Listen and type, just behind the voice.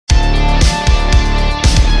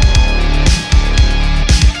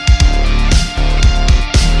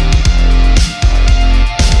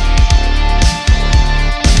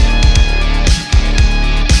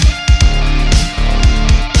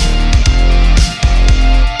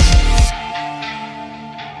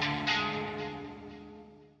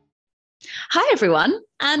everyone,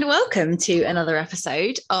 and welcome to another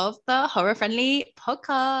episode of the Horror Friendly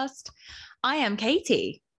Podcast. I am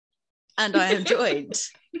Katie, and I am joined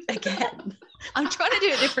again. I'm trying to do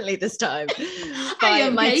it differently this time by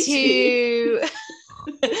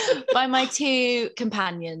my two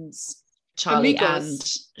companions, Charlie Amigos.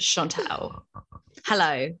 and Chantelle.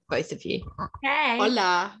 Hello, both of you. Hey.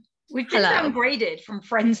 Hola. We've been downgraded from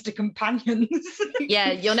friends to companions.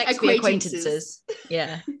 Yeah, you're next to be acquaintances.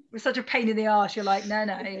 Yeah. We're such a pain in the arse. You're like, no,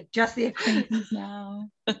 you're just the acquaintance now.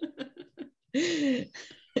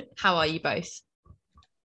 How are you both?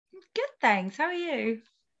 Good, thanks. How are you?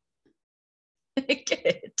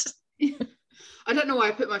 Good. I don't know why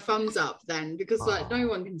I put my thumbs up then, because no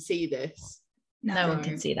one can see this. No one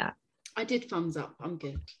can see that. I did thumbs up. I'm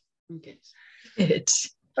good. Good.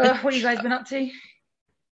 What have you guys been up to?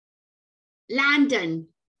 London.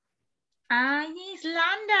 Ah, yes,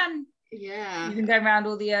 London. Yeah. You've been going around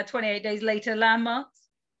all the 28 days later landmarks?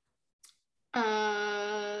 No.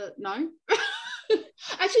 Actually,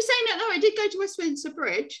 saying that, no, I did go to Westminster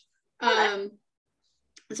Bridge.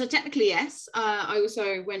 So technically, yes. I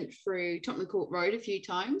also went through Tottenham Court Road a few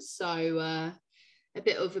times. So a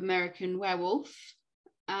bit of American Werewolf.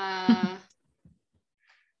 I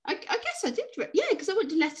guess I did. Yeah, because I went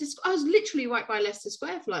to Leicester Square. I was literally right by Leicester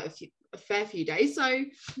Square for like a fair few days. So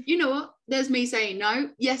you know what? There's me saying no.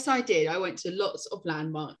 Yes, I did. I went to lots of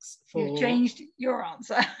landmarks. You've changed your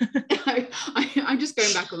answer. I'm just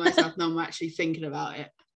going back on myself now. I'm actually thinking about it.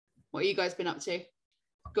 What have you guys been up to?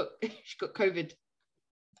 Got COVID.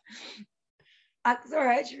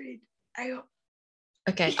 Sorry, actually.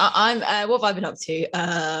 Okay, I'm. What have I been up to?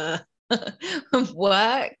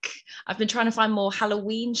 Work. I've been trying to find more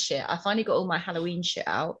Halloween shit. I finally got all my Halloween shit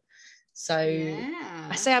out. So yeah.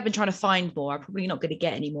 I say I've been trying to find more. I'm probably not going to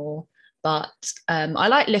get any more, but I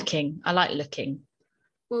like looking.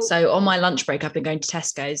 Well, so on my lunch break, I've been going to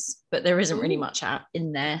Tesco's, but there isn't really much out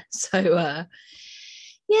in there. So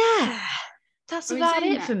yeah, that's about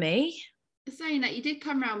it for me. Saying that, you did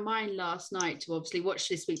come around mine last night to obviously watch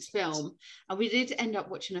this week's film, and we did end up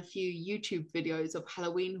watching a few YouTube videos of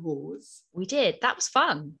Halloween hauls. We did. That was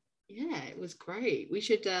fun. Yeah, it was great. We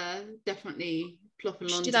should definitely plop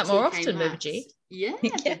along. Do that more often, Bibby. Yeah,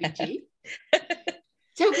 Bibby.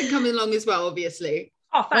 Tel can come along as well, obviously.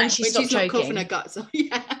 Oh, thanks. When she's not coughing her guts off.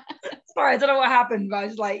 Yeah. Sorry, I don't know what happened, but I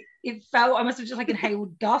was like, it felt, I must have just like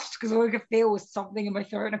inhaled dust, because all I could feel was something in my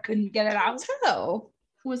throat and I couldn't get it out. Tell.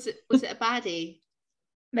 Was it a baddie?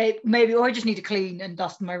 Maybe, or I just need to clean and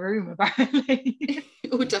dust my room, apparently.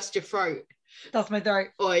 Or dust your throat. Dust my throat.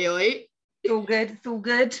 Oi, oi. It's all good. It's all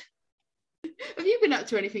good. Have you been up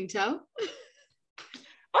to anything, Tel?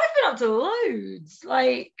 I've been up to loads.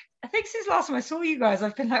 Like, I think since last time I saw you guys,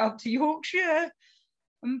 I've been like up to Yorkshire.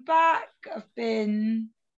 I'm back. I've been...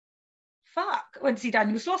 I went to see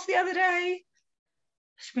Daniel Sloss the other day.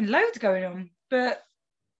 There's been loads going on, but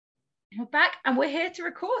we're back and we're here to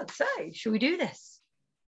record. So, shall we do this?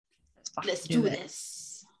 Let's do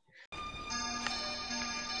this.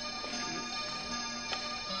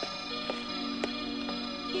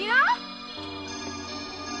 Yeah?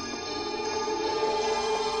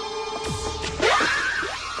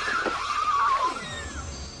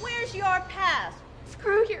 Where's your pass?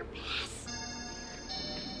 Screw your pass.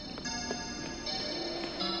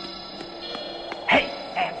 Hey,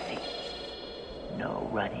 Nancy. No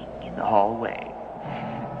running in the hallway.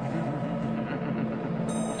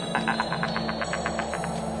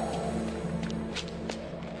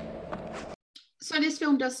 So this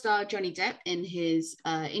film does star Johnny Depp in his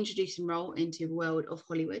introducing role into the world of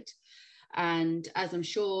Hollywood. And as I'm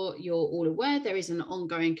sure you're all aware, there is an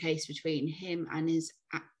ongoing case between him and his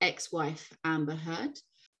ex-wife, Amber Heard.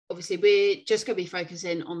 Obviously, we're just going to be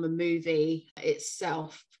focusing on the movie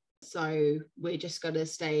itself. So we're just going to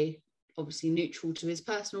stay obviously neutral to his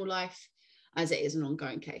personal life, as it is an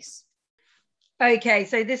ongoing case. Okay,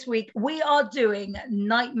 so this week we are doing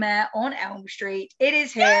Nightmare on Elm Street. It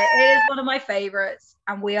is here. It is one of my favorites,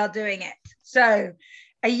 and we are doing it. So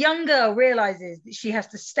a young girl realizes that she has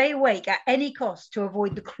to stay awake at any cost to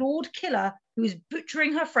avoid the clawed killer who is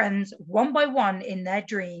butchering her friends one by one in their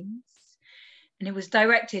dreams. And it was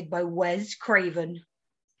directed by Wes Craven.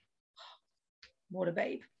 What a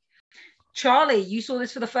babe. Charlie, you saw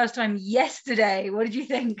this for the first time yesterday. What did you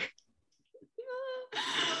think?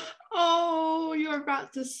 Oh, you're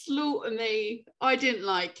about to slaughter me. I didn't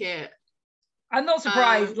like it. I'm not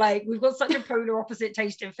surprised. Like, we've got such a polar opposite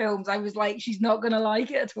taste in films. I was like, she's not gonna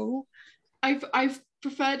like it at all. I've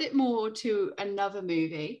preferred it more to another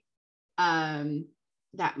movie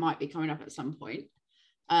that might be coming up at some point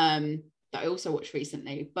that I also watched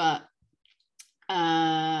recently, but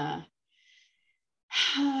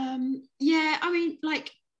Yeah, I mean,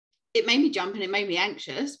 like, it made me jump and it made me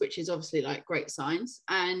anxious, which is obviously like great signs.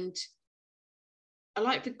 And I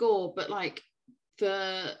like the gore, but like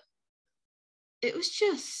it was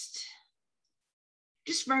just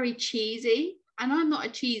very cheesy. And I'm not a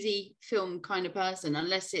cheesy film kind of person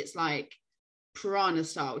unless it's like Piranha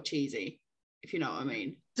style cheesy, if you know what I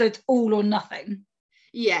mean. So it's all or nothing.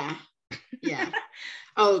 Yeah.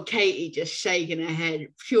 Oh, Katie just shaking her head,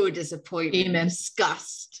 pure disappointment, Amen.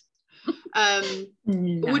 disgust. No.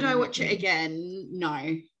 Would I watch it again?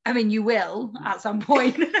 No. I mean, you will at some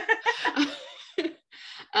point.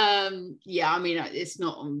 Yeah, I mean, it's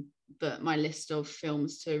not on my list of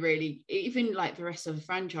films to really, even like the rest of the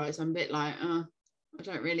franchise, I'm a bit like, I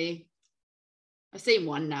don't really, I've seen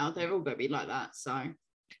one now, they're all gonna be like that, so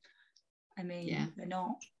I mean, yeah. they're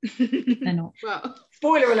not. They're not. Well,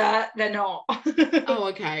 Spoiler alert, they're not. oh,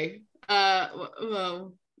 okay.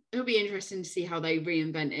 Well, it'll be interesting to see how they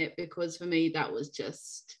reinvent it, because for me that was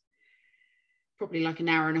just probably like an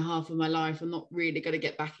hour and a half of my life. I'm not really going to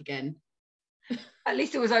get back again. At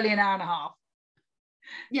least it was only an hour and a half.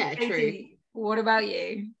 Yeah, Katie, true. what about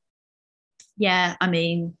you? Yeah, I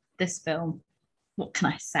mean, this film, what can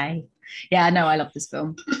I say? Yeah, no, I love this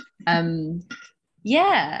film.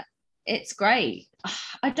 Yeah, it's great.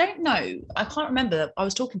 I don't know. I can't remember. I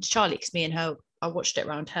was talking to Charlie because me and her, I watched it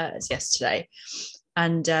around hers yesterday.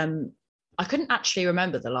 And I couldn't actually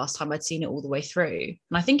remember the last time I'd seen it all the way through. And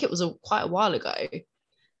I think it was quite a while ago.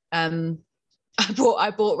 I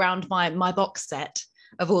bought round my box set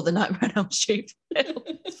of all the Nightmare on Elm Street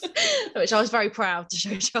films, which I was very proud to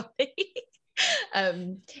show Charlie.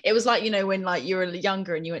 It was like, you know, when like you were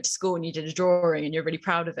younger and you went to school and you did a drawing and you're really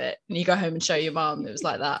proud of it and you go home and show your mum. It was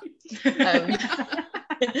like that.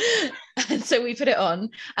 And so we put it on.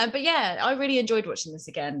 But yeah, I really enjoyed watching this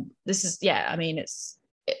again. This is, yeah, I mean, it's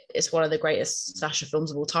one of the greatest slasher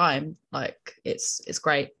films of all time. Like it's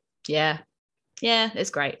great. Yeah,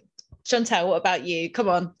 it's great. Chantelle, what about you? Come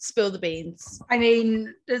on, spill the beans. I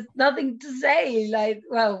mean, there's nothing to say. Like,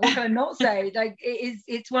 well, what can I not say? Like,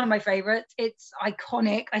 it's one of my favorites. It's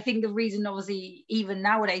iconic. I think the reason, obviously, even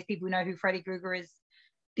nowadays, people know who Freddy Kruger is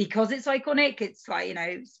because it's iconic. It's like, you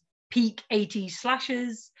know, peak 80s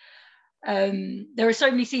slashers. There are so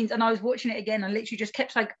many scenes, and I was watching it again and literally just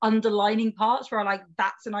kept like underlining parts where I like,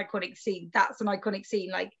 that's an iconic scene. That's an iconic scene.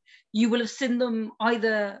 Like, you will have seen them,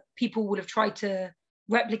 either people would have tried to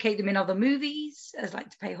replicate them in other movies as like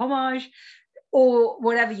to pay homage or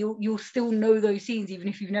whatever. You'll still know those scenes even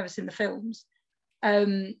if you've never seen the films.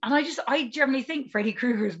 And I generally think Freddy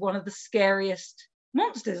Krueger is one of the scariest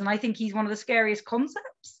monsters, and I think he's one of the scariest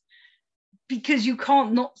concepts because you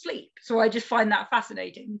can't not sleep. So I just find that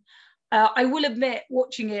fascinating. I will admit,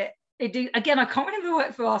 watching it again, I can't remember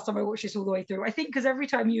what the last time I watched this all the way through. I think because every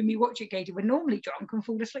time you and me watch it, Katie, we're normally drunk and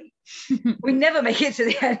fall asleep. We never make it to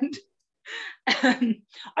the end.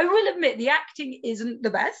 I will admit the acting isn't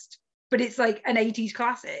the best, but it's like an 80s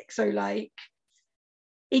classic, so like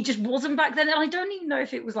it just wasn't back then. And I don't even know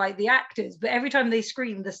if it was like the actors, but every time they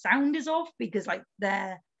scream the sound is off because like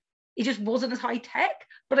it just wasn't as high tech.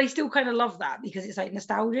 But I still kind of love that because it's like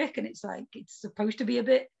nostalgic, and it's like it's supposed to be a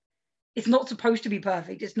bit, it's not supposed to be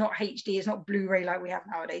perfect, it's not HD, it's not Blu-ray like we have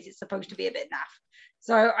nowadays, it's supposed to be a bit naff.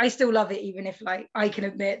 So I still love it, even if like I can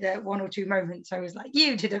admit that one or two moments I was like,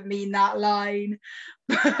 you didn't mean that line.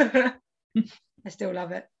 I still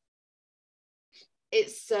love it.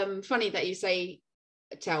 It's funny that you say,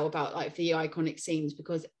 Tell, about like the iconic scenes,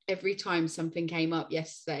 because every time something came up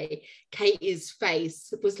yesterday, Katie's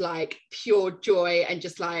face was like pure joy and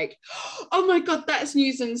just like, oh my god, that's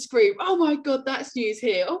news in Scream, oh my god, that's news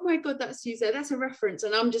here, oh my god, that's news there, that's a reference.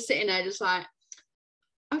 And I'm just sitting there just like,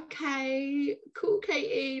 okay, cool,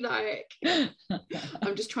 Katie, like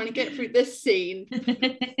I'm just trying to get through this scene.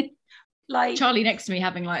 Like Charlie next to me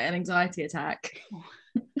having like an anxiety attack.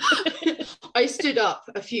 I stood up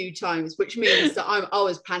a few times, which means that I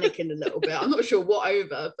was panicking a little bit. I'm not sure what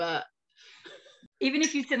over, but even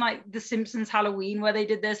if you've seen like The Simpsons Halloween where they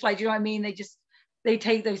did this, like, do you know what I mean? They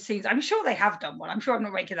take those scenes. I'm sure they have done one. I'm sure I'm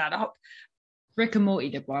not making that up. Rick and Morty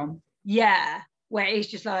did one. Yeah, where it's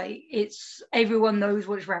just like, it's everyone knows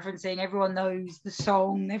what it's referencing, everyone knows the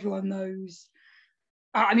song, everyone knows.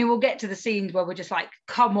 I mean, we'll get to the scenes where we're just like,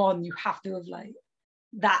 come on, you have to have like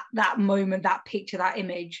that moment, that picture, that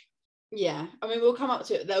image. Yeah, I mean, we'll come up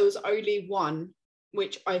to it. There was only one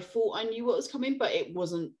which I thought I knew what was coming, but it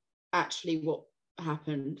wasn't actually what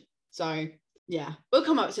happened. So yeah, we'll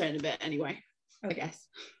come up to it in a bit anyway, I guess.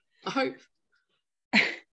 I hope.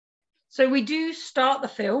 So we do start the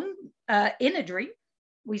film in a dream.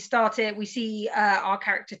 we see our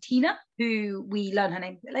character Tina, who we learn her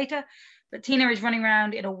name a bit later, but Tina is running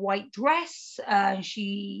around in a white dress.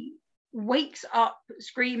 She wakes up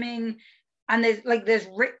screaming, and there's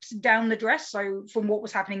rips down the dress, so from what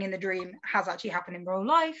was happening in the dream has actually happened in real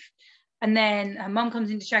life. And then her mum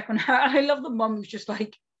comes in to check on her. I love the mum who's just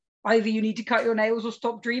like, either you need to cut your nails or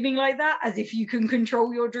stop dreaming like that, as if you can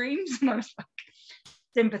control your dreams. And I was like,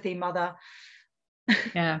 sympathy, mother.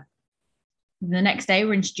 Yeah. The next day,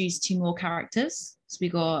 we're introduced to more characters. So we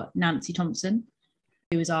got Nancy Thompson,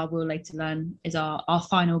 who is we'll later learn, is our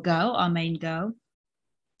final girl, our main girl.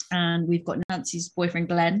 And we've got Nancy's boyfriend,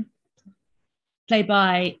 Glenn, played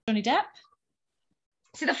by Johnny Depp.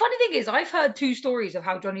 See, the funny thing is, I've heard two stories of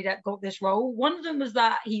how Johnny Depp got this role. One of them was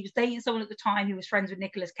that he was dating someone at the time who was friends with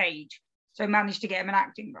Nicolas Cage, so managed to get him an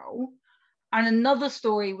acting role. And another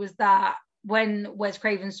story was that when Wes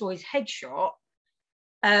Craven saw his headshot,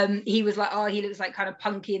 he was like, oh, he looks like kind of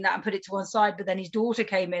punky and that, and put it to one side. But then his daughter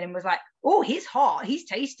came in and was like, oh, he's hot, he's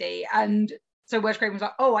tasty. And so Wes Craven was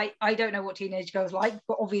like, oh, I don't know what teenage girls like,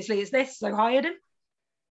 but obviously it's this, so hired him.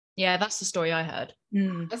 Yeah, that's the story I heard.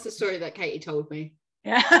 That's the story that Katie told me.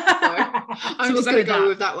 Yeah. I'm just going to go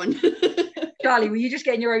with that one. Charlie, were you just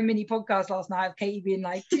getting your own mini podcast last night of Katie being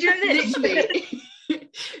like, did you know this? Literally.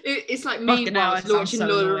 It's like me launching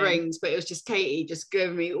Lord of the Rings, but it was just Katie just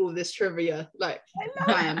giving me all this trivia, like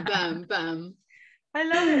bam, bam, bam. I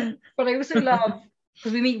love it. But I also love,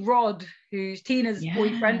 because we meet Rod, who's Tina's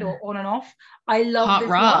boyfriend, or on and off. I love Hot this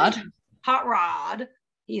Rod. line. Hot Rod.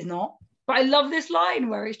 He's not. But I love this line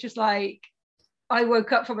where it's just like, I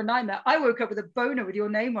woke up from a nightmare. I woke up with a boner with your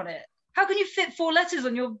name on it. How can you fit 4 letters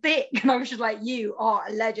on your dick? And I was just like, you are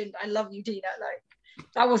a legend. I love you, Tina. Like,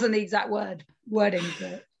 that wasn't the exact wording,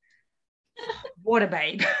 but what a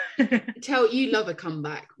babe. Tell you love a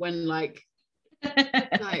comeback when like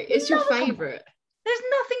it's your favorite. There's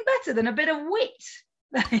nothing better than a bit of wit.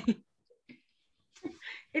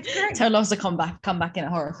 It's great. Tell loves a comeback in a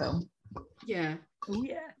horror film. Yeah. Oh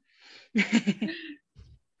yeah.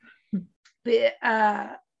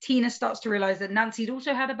 But Tina starts to realize that Nancy'd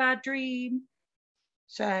also had a bad dream,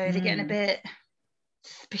 so they're getting a bit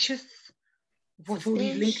suspicious of what all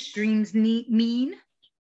these linked dreams mean.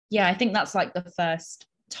 Yeah, I think that's like the first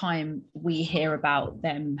time we hear about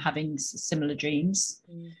them having similar dreams.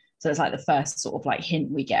 So it's like the first sort of like hint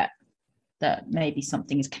we get that maybe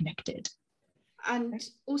something is connected. And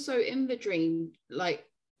also in the dream, like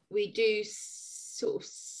we do sort of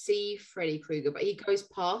see Freddy Kruger, but he goes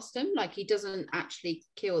past them. Like he doesn't actually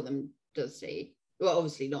kill them, does he? Well,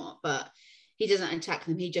 obviously not, but he doesn't attack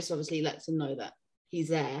them. He just obviously lets them know that he's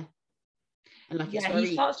there. And like it's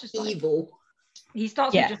very evil. He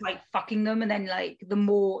starts with just like fucking them, and then like the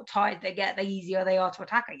more tired they get, the easier they are to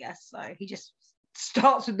attack, I guess. So he just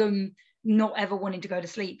starts with them not ever wanting to go to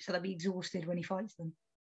sleep, so they'll be exhausted when he fights them.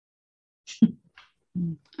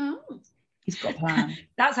 Oh, he's got a plan.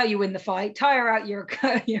 That's how you win the fight. Tire out your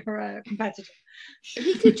competitor.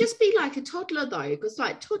 He could just be like a toddler though, because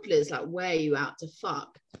like toddlers like wear you out to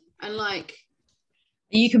fuck. And like,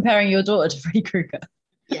 are you comparing your daughter to Freddy Krueger?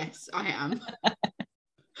 Yes, I am.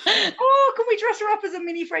 Oh, can we dress her up as a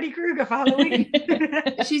mini Freddy Krueger for Halloween?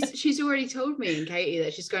 she's already told me and Katie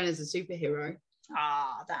that she's going as a superhero.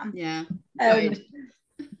 Ah, damn. Yeah.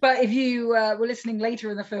 But if you were listening later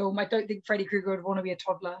in the film, I don't think Freddy Krueger would want to be a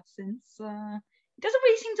toddler, since he doesn't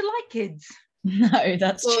really seem to like kids. No,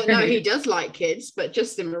 that's true. No, he does like kids, but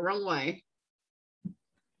just in the wrong way.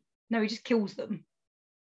 No, he just kills them.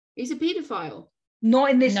 He's a paedophile.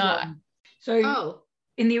 Not in this one. So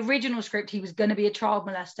in the original script, he was going to be a child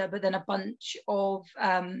molester, but then a bunch of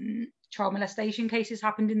child molestation cases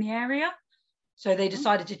happened in the area. So they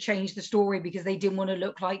decided to change the story because they didn't want to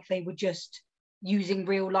look like they were just using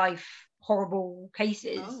real life horrible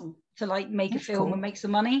cases to like make a film and make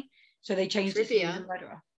some money. So they changed it to he's a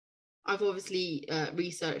murderer. I've obviously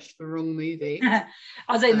researched the wrong movie. I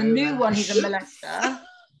was saying the new one, he's a molester,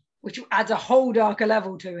 which adds a whole darker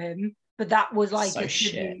level to him. But that was like a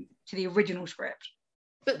tribute to the original script.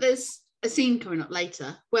 But there's a scene coming up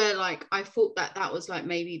later where like I thought that was like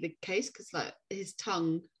maybe the case, because like his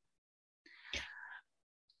tongue.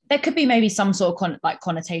 There could be maybe some sort of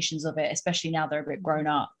connotations of it, especially now they're a bit grown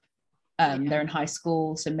up. They're in high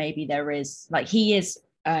school, so maybe there is like he is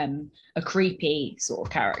a creepy sort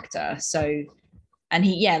of character. So, and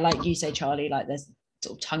he like you say, Charlie, like there's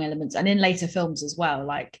sort of tongue elements, and in later films as well,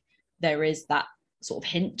 like there is that sort of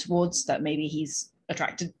hint towards that maybe he's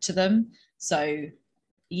attracted to them. So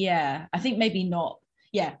yeah, I think maybe not.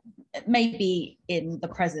 Yeah, maybe in the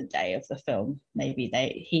present day of the film, maybe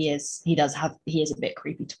he is a bit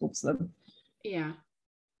creepy towards them. Yeah.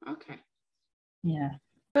 Okay. Yeah.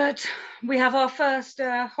 But we have our first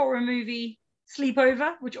horror movie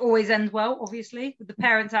sleepover, which always ends well, obviously, with the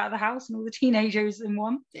parents out of the house and all the teenagers in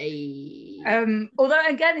one. Hey. Although,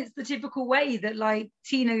 again, it's the typical way that, like,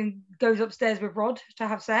 Tina goes upstairs with Rod to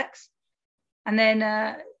have sex. And then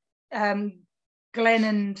Glenn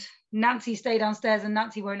and Nancy stay downstairs, and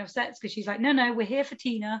Nancy won't have sex because she's like, no, we're here for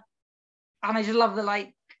Tina. And I just love that,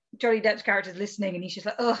 like, Johnny Depp's character's listening and he's just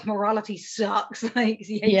like, oh, morality sucks. Like,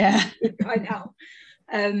 he hates the good guy now.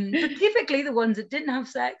 But typically the ones that didn't have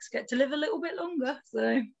sex get to live a little bit longer.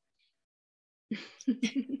 So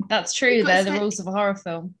that's true. They're the rules of a horror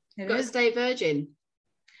film. You've got to stay virgin.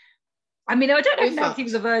 I mean, I don't know if Nancy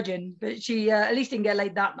was a virgin, but she at least didn't get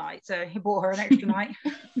laid that night. So he bought her an extra night.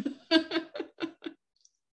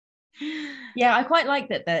 Yeah, I quite like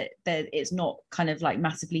that it's not kind of like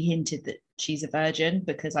massively hinted that she's a virgin,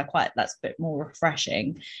 because that's a bit more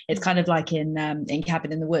refreshing. It's kind of like in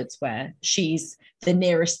Cabin in the Woods, where she's the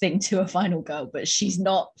nearest thing to a final girl, but she's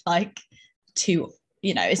not like too,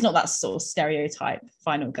 it's not that sort of stereotype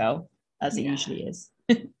final girl as it usually is.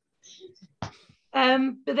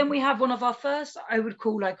 But then we have one of our first, I would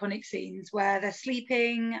call, iconic scenes where they're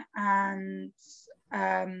sleeping, and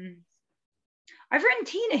I've written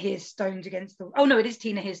Tina hears stoned against the... Oh, no, it is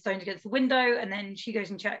Tina hears stoned against the window, and then she goes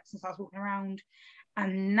and checks and starts walking around,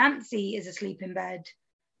 and Nancy is asleep in bed,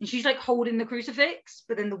 and she's, like, holding the crucifix,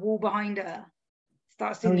 but then the wall behind her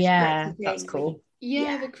starts to... Oh, yeah, that's cool.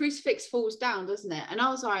 Yeah, the crucifix falls down, doesn't it? And I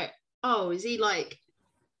was like, oh, is he, like,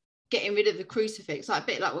 getting rid of the crucifix? Like, a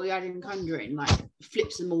bit like what we had in Conjuring, like,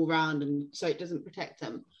 flips them all around and so it doesn't protect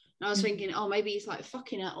them. And I was thinking, oh, maybe he's, like,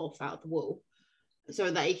 fucking it off out the wall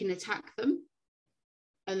so that he can attack them.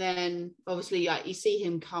 And then obviously, like, you see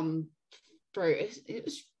him come through. It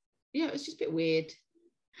was just a bit weird.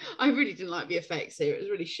 I really didn't like the effects here. It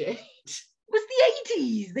was really shit. It was the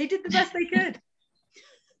 80s. They did the best they could.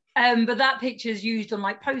 But that picture's used on,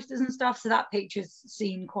 like, posters and stuff, so that picture's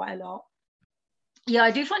seen quite a lot. Yeah,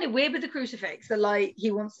 I do find it weird with the crucifix that, like,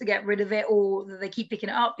 he wants to get rid of it, or that they keep picking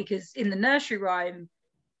it up, because in the nursery rhyme,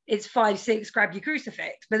 it's 5, 6, grab your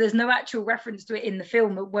crucifix, but there's no actual reference to it in the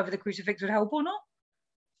film of whether the crucifix would help or not.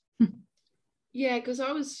 Yeah, because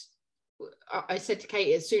I said to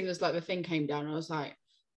Katie, as soon as, like, the thing came down, I was like,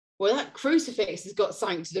 well, that crucifix has got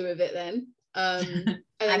something to do with it then. And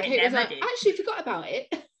then Katie was like, actually forgot about it.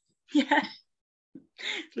 Yeah.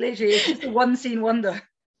 Literally, it's just a one scene wonder.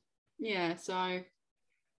 Yeah, so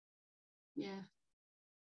yeah.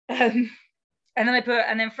 And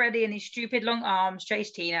then Freddy and his stupid long arms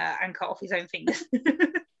chase Tina and cut off his own fingers.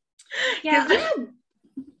 Yeah.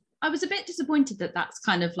 I was a bit disappointed that that's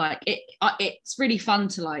kind of like it's really fun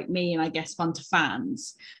to, like, me, and I guess fun to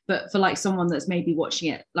fans, but for, like, someone that's maybe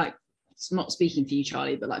watching it, like, it's not speaking for you,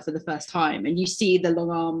 Charlie, but, like, for the first time, and you see the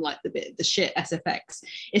long arm, like, the shit SFX,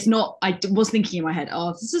 it's not, I was thinking in my head,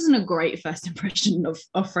 oh, this isn't a great first impression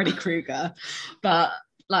of Freddy Kruger, but,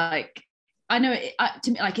 like, I know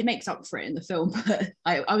to me, like, it makes up for it in the film, but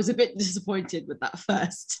I was a bit disappointed with that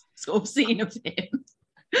first sort of scene of him.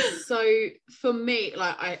 So for me,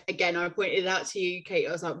 like, I pointed it out to you, Kate.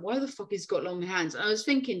 I was like, why the fuck has he got long hands? And I was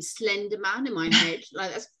thinking Slender Man in my head.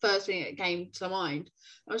 Like, that's the first thing that came to mind.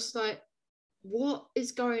 I was just like, what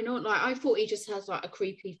is going on? Like, I thought he just has, like, a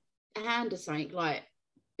creepy hand or something, like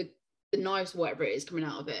the knives or whatever it is coming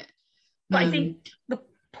out of it. But I think the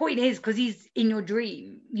point is, because he's in your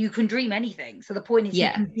dream, you can dream anything. So the point is, he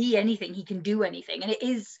can be anything, he can do anything, and it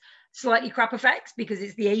is slightly crap effects because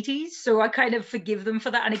it's the 80s, so I kind of forgive them for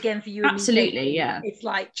that. And again, for you, absolutely, and me, it's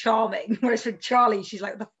like charming, whereas for Charlie, she's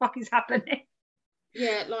like, what the fuck is happening?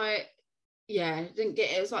 Yeah, like, yeah, didn't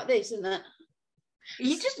get it. It was like this and that.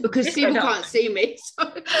 You just, because people can't see me, so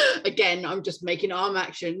again, I'm just making arm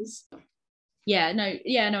actions. No,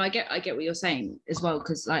 I get what you're saying as well,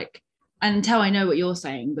 because, like, until I know what you're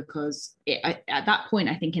saying, because at that point,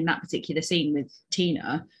 I think in that particular scene with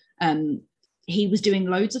Tina, he was doing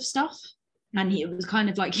loads of stuff, and it was kind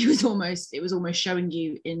of like it was almost showing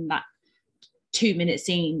you in that 2-minute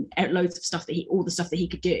scene loads of stuff all the stuff that he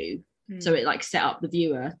could do. So it, like, set up the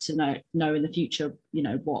viewer to know in the future,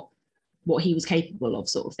 what he was capable of,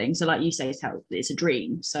 sort of thing. So, like you say, it's a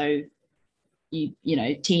dream. So you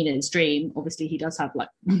know, Tina's dream, obviously he does have, like,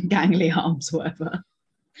 gangly arms, whatever.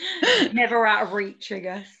 Never out of reach, I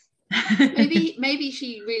guess. maybe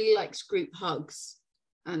she really likes group hugs,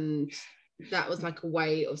 and that was, like, a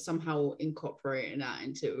way of somehow incorporating that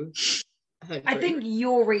into her dream. I think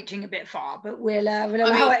you're reaching a bit far, but we'll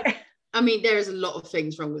allow it. I mean, there is a lot of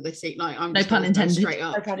things wrong with this scene. Like, I'm no pun intended. Straight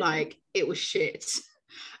up, like, it was shit.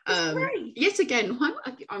 Great. Yet again,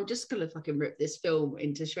 I'm just gonna fucking rip this film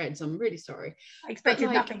into shreds. I'm really sorry. I expected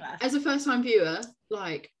But, nothing less. As a first-time viewer,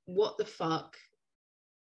 like, what the fuck?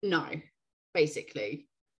 No, basically.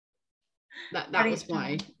 That was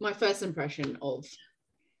my first impression of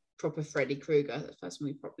proper Freddy Kruger. The first time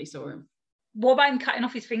we properly saw him. What about him cutting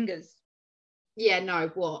off his fingers? Yeah, no,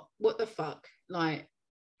 what the fuck? Like,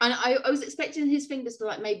 and I was expecting his fingers to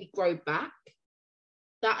like maybe grow back.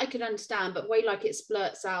 That I could understand, but way like it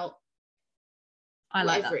splurts out. I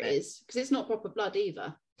like whatever that it is, because it's not proper blood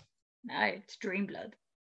either. No, it's dream blood.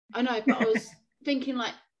 I know, but I was thinking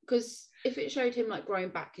like, because if it showed him like growing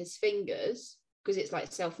back his fingers, because it's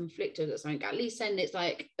like self-inflicted or something, at least then it's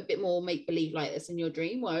like a bit more make-believe like this in your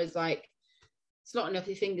dream, whereas like it's not enough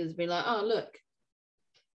your fingers to be like, oh look,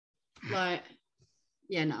 like,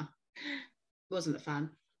 yeah, no, wasn't a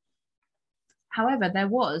fan. However, there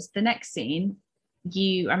was the next scene.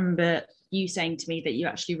 I remember you saying to me that you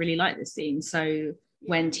actually really like this scene. So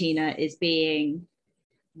when Tina is being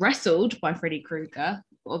wrestled by Freddy Krueger,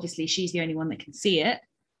 obviously she's the only one that can see it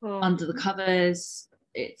under the covers.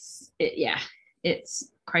 It's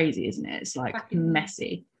crazy, isn't it? It's like fucking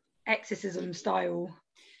messy, exorcism style.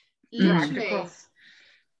 Literally.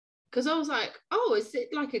 Because I was like, oh, is it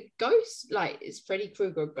like a ghost? Like, is Freddy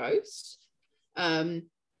Krueger a ghost?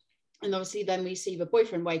 And obviously then we see the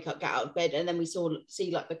boyfriend wake up, get out of bed, and then we see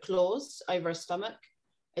like the claws over her stomach.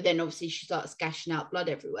 And then obviously she starts gashing out blood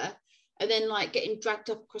everywhere. And then like getting dragged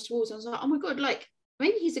up across the walls. I was like, oh my God, like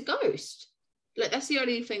maybe he's a ghost. Like that's the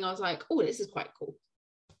only thing I was like, oh, this is quite cool.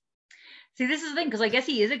 See, this is the thing, because I guess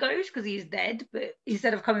he is a ghost because he's dead, but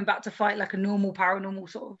instead of coming back to fight like a normal paranormal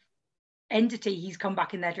sort of entity, he's come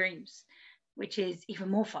back in their dreams, which is even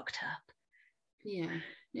more fucked up.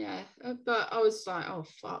 Yeah. But I was like, oh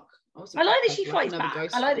fuck. I like that she fights back.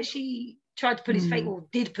 I like that she tried to pull his face, or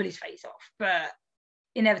did pull his face off, but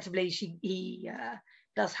inevitably he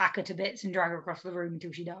does hack her to bits and drag her across the room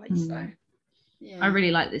until she dies. So yeah. I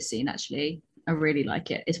really like this scene, actually. I really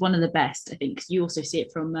like it. It's one of the best, I think, because you also see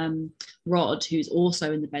it from Rod, who's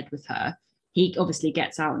also in the bed with her. He obviously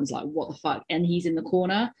gets out and is like, what the fuck? And he's in the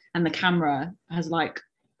corner, and the camera has like,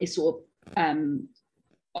 it's sort of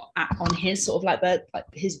on his sort of like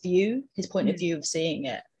his view, his point of view of seeing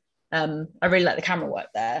it. I really like the camera work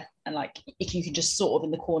there, and like if you can just sort of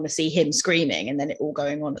in the corner see him screaming and then it all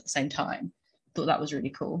going on at the same time. I thought that was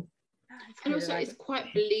really cool. And also it's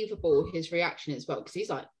quite believable, his reaction as well, because he's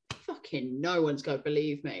like, fucking no one's gonna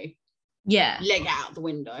believe me. Yeah, leg out the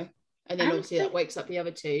window, and then obviously that wakes up the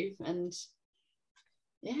other two, and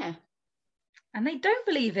yeah, and they don't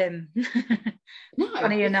believe him. No,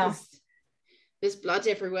 funny enough, there's blood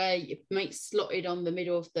everywhere. Your mate's slotted on the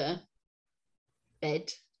middle of the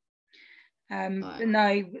bed.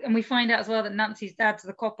 No, and we find out as well that Nancy's dad's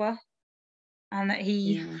the copper, and that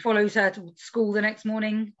he follows her to school the next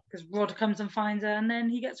morning because Rod comes and finds her, and then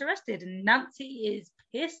he gets arrested, and Nancy is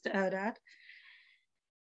pissed at her dad.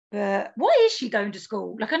 But why is she going to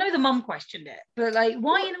school? Like, I know the mum questioned it, but like,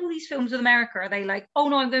 why in all these films with America are they like, oh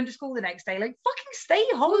no, I'm going to school the next day? Like, fucking stay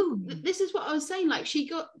home. Well, this is what I was saying. Like, she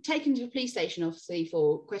got taken to the police station, obviously,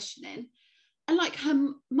 for questioning. And like her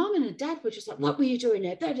mum and her dad were just like, what were you doing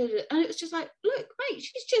there? And it was just like, look, mate,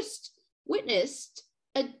 she's just witnessed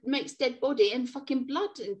a mate's dead body and fucking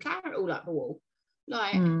blood and carrot all up the wall.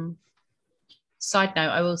 Like, side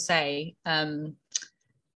note, I will say,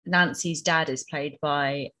 Nancy's dad is played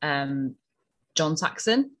by John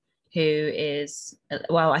Saxon, who is,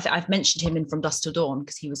 well, I've mentioned him in From Dusk Till Dawn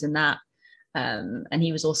because he was in that, and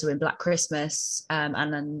he was also in Black Christmas,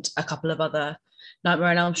 and a couple of other Nightmare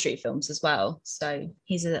on Elm Street films as well. So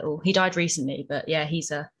he died recently, but yeah,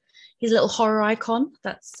 he's a little horror icon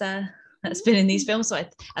that's been in these films. So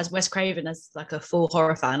as Wes Craven, as like a full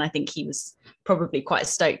horror fan, I think he was probably quite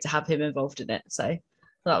stoked to have him involved in it. So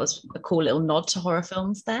that was a cool little nod to horror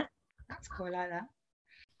films there. That's cool, I like that.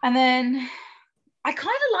 And then I kind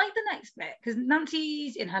of like the next bit because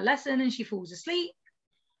Nancy's in her lesson and she falls asleep.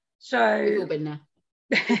 So we've all been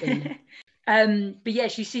there. But yeah,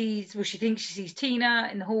 she thinks she sees Tina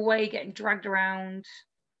in the hallway getting dragged around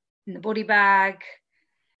in the body bag,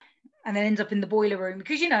 and then ends up in the boiler room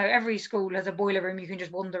because, you know, every school has a boiler room you can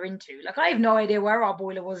just wander into. Like, I have no idea where our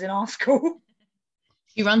boiler was in our school.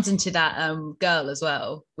 She runs into that girl as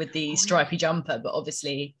well with the stripy jumper, but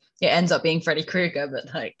obviously it ends up being Freddy Krueger,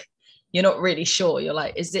 but like you're not really sure. You're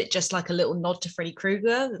like, is it just like a little nod to Freddy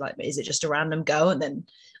Krueger? Like, is it just a random girl? And then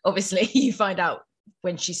obviously you find out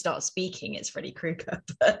when she starts speaking it's Freddy Krueger.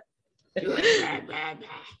 But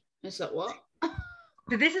it's like, what?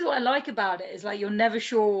 But this is what I like about it, is like you're never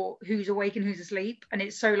sure who's awake and who's asleep, and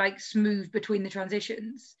it's so like smooth between the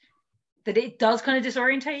transitions. that it does kind of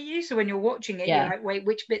disorientate you. So when you're watching it, Yeah. you're like, wait,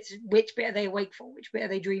 which bit are they awake for? Which bit are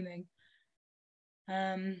they dreaming?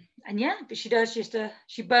 And yeah, but she does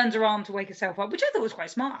she burns her arm to wake herself up, which I thought was quite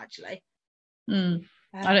smart actually. I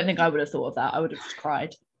don't think I would have thought of that. I would have just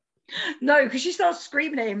cried. No, because she starts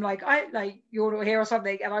screaming at him like, you're not here or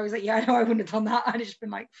something, and I was like, yeah, I know, I wouldn't have done that. I'd just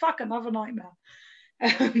been like, fuck, another nightmare.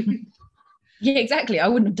 Yeah, exactly. I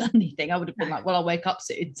wouldn't have done anything. I would have been like, well, I'll wake up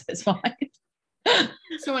soon, so it's fine.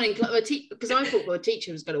 Someone in because I thought the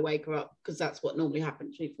teacher was going to wake her up, because that's what normally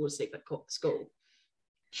happens when you fall asleep at school.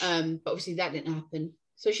 But obviously that didn't happen.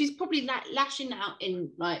 So she's probably like lashing out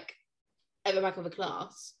in like at the back of a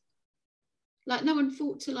class. Like no one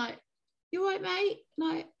thought to like, you all right, mate?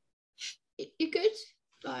 Like, you good?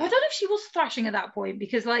 Like, I don't know if she was thrashing at that point,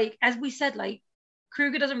 because like as we said, like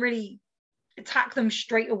Kruger doesn't really attack them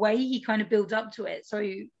straight away. He kind of builds up to it. So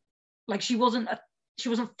like she wasn't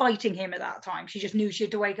fighting him at that time. She just knew she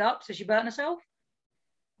had to wake up, so she burnt herself.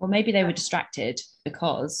 Well, maybe they were distracted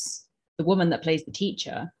because the woman that plays the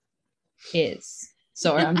teacher is.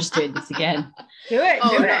 Sorry, I'm just doing this again. Do it.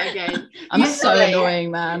 not again. I'm so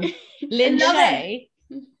annoying, man. Lynn Love Shay.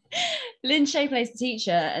 Lynn Shay plays the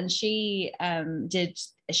teacher, and she's I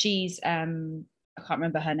can't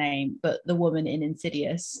remember her name, but the woman in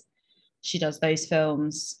Insidious. She does those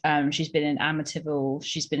films. She's been in Amityville.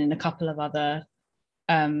 She's been in a couple of other.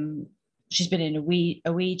 She's been in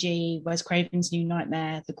a Ouija, Wes Craven's New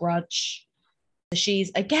Nightmare, The Grudge.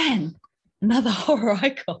 She's again another horror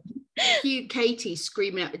icon. Cute Katie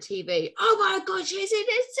screaming at the TV. Oh my god, she's in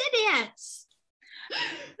Insidious.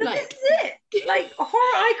 Like, that's it. Like horror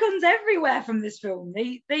icons everywhere from this film.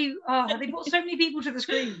 They brought so many people to the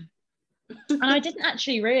screen. And I didn't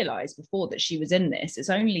actually realise before that she was in this. It's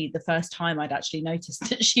only the first time I'd actually noticed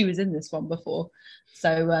that she was in this one before.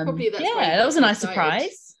 So that was a nice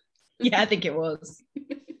surprise. Yeah, I think it was.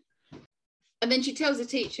 And then she tells the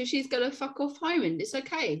teacher she's going to fuck off home and it's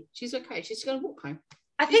okay. She's okay. She's going to walk home.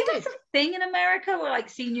 I think that's a thing in America where like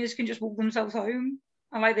seniors can just walk themselves home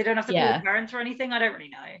and like they don't have to call their parents or anything. I don't really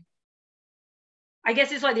know. I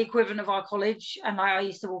guess it's like the equivalent of our college, and like, I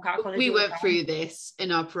used to walk out of college. We went through this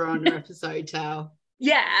in our Piranha episode, Tal.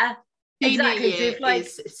 Yeah, exactly. Senior year so like,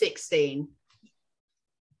 is 16.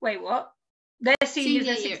 Wait, what? They're seniors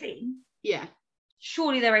at 16? Yeah.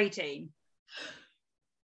 Surely they're 18.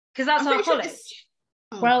 Because that's our college.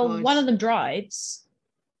 Well, one of them drives.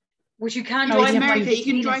 Which you can drive in America. You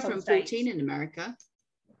can drive from 14 in America.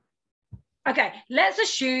 Okay, let's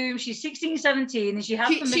assume she's 16, 17, and she has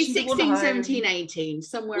permission she's 16, to 17, 18,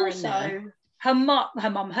 somewhere also, in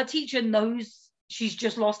there. Her teacher knows she's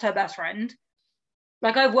just lost her best friend.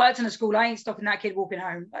 Like, I've worked in a school, I ain't stopping that kid walking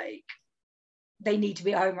home. Like, they need to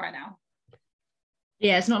be at home right now.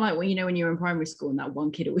 Yeah, it's not like when you're in primary school and that one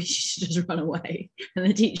kid always used to just run away and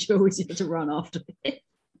the teacher always used to run after it.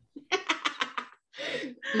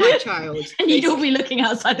 My child. And you'd all be looking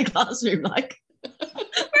outside the classroom like, where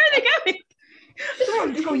are they going?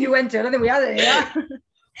 The school you went to, I don't think we had it here.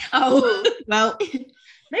 Oh, well.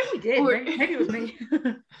 Maybe we did. Maybe it was me.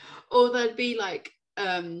 Or there'd be like,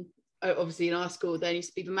 obviously in our school, there used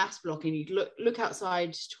to be the maths block, and you'd look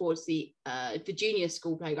outside towards the junior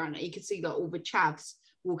school playground, and you could see like all the chavs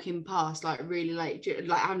walking past, like really like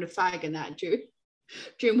having a fag and that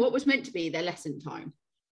during what was meant to be their lesson time.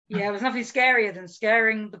 Yeah, it was nothing scarier than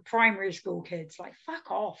scaring the primary school kids. Like, fuck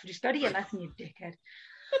off, just go to your lesson, you dickhead.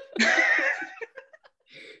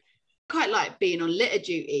 Quite like being on litter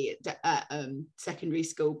duty at secondary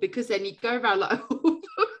school, because then you go around like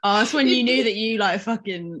that's when you knew that you like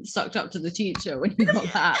fucking sucked up to the teacher, when you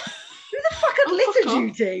got that. Who the fuck had litter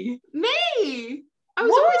duty? Me. I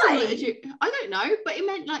was always on litter duty. I don't know, but it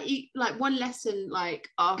meant like one lesson like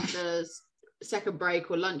after second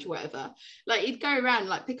break or lunch or whatever, like you'd go around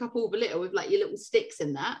like pick up all the litter with like your little sticks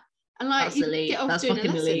in that, and like you'd get off doing a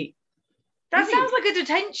lesson. Elite. That sounds like a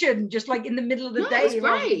detention, just like in the middle of the day. It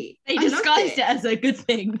was great. They disguised it as a good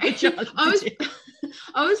thing.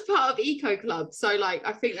 I was part of Eco Club, so like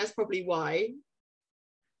I think that's probably why.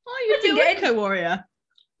 Oh, you're the Eco Warrior.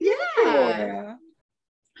 Yeah.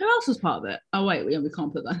 Who else was part of it? Oh wait, we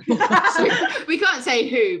can't put that. So, we can't say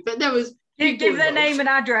who, but there was. Give their name and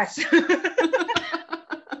address. So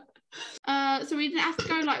we didn't have to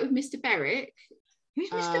go like with Mr. Berwick. Who's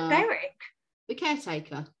Mr. Berwick? The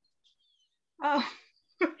caretaker. Oh,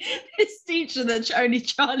 this teacher that only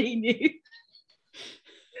Charlie knew.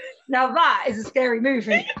 Now that is a scary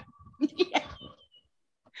movie. Yeah.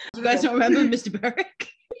 Do you guys not remember Mr. Berwick?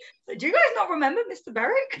 Do you guys not remember Mr.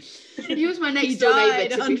 Berwick? He was my next door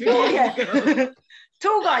neighbour, to be fair. Yeah.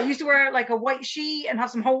 Tall guy, used to wear like a white sheet and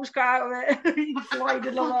have some holes cut out of it. He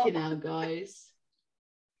slided along. Fucking hell, guys.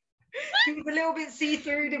 He was a little bit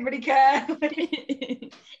see-through, didn't really care.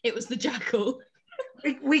 It was the jackal.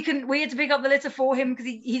 We had to pick up the litter for him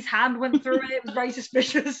because his hand went through it. It was very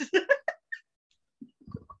suspicious.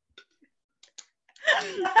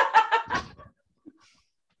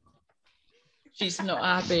 She's not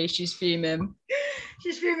happy. She's fuming.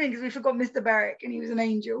 She's fuming because we forgot Mr. Barrick and he was an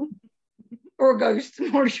angel. Or a ghost,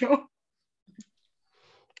 I'm not sure.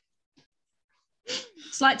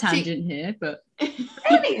 Slight tangent here, but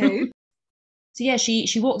anywho. So yeah,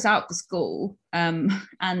 she walks out the school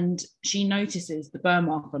and she notices the burn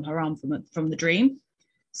mark on her arm from the dream.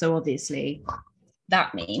 So obviously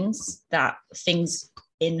that means that things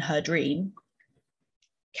in her dream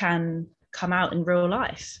can come out in real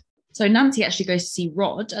life. So Nancy actually goes to see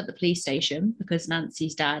Rod at the police station because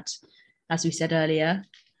Nancy's dad, as we said earlier,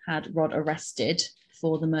 had Rod arrested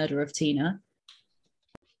for the murder of Tina.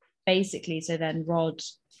 Basically, so then Rod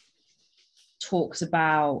talks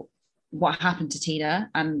about what happened to Tina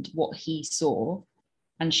and what he saw,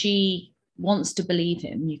 and she wants to believe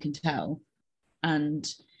him, you can tell. And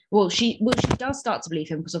she does start to believe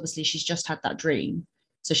him because obviously she's just had that dream,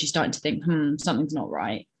 so she's starting to think something's not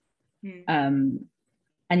right. And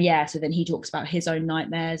yeah, so then he talks about his own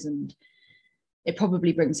nightmares, and it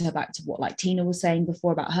probably brings her back to what like Tina was saying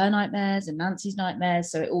before about her nightmares and Nancy's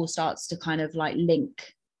nightmares, so it all starts to kind of like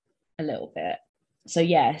link a little bit. So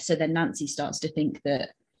yeah, so then Nancy starts to think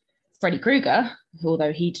that Freddy Kruger,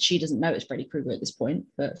 although she doesn't know it's Freddy Kruger at this point,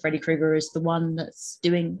 but Freddy Kruger is the one that's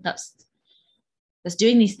doing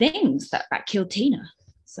these things that killed Tina.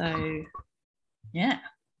 So yeah,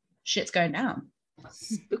 shit's going down.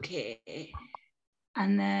 Spooky.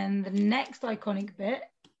 And then the next iconic bit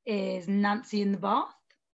is Nancy in the bath,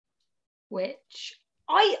 which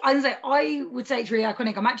I would say it's really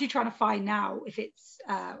iconic. I'm actually trying to find now if it's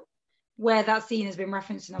where that scene has been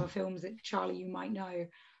referenced in other films that Charlie you might know,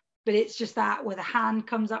 but it's just that where the hand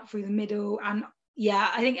comes up through the middle. And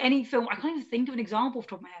yeah, I think any film, I can't even think of an example off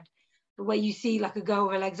the top of my head, but where you see like a girl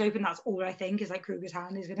with her legs open, that's all I think is like Kruger's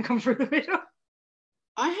hand is going to come through the middle.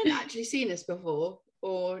 I hadn't actually seen this before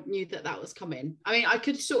or knew that was coming. I mean, I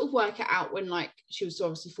could sort of work it out when like she was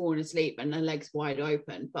obviously falling asleep and her legs wide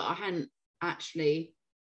open, but I hadn't actually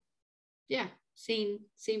seen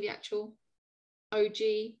the actual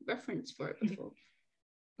OG reference for it before.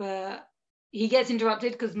 But he gets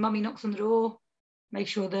interrupted because Mummy knocks on the door, make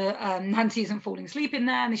sure that Nancy isn't falling asleep in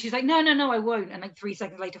there, and then she's like, no, I won't, and like 3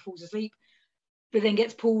 seconds later falls asleep, but then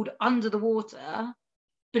gets pulled under the water.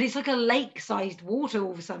 But it's like a lake-sized water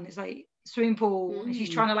all of a sudden. It's like swimming pool, and she's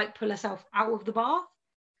trying to like pull herself out of the bath.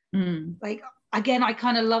 Like again, I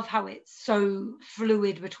kind of love how it's so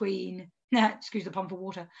fluid between excuse the pump of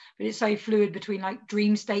water, but it's so fluid between like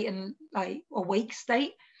dream state and like awake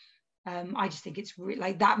state. I just think it's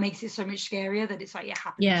like that makes it so much scarier that it's like it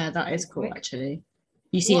happens. Yeah, that is cool actually.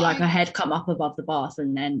 You see her head come up above the bath,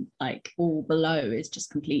 and then like all below is just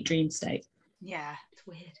complete dream state. Yeah, it's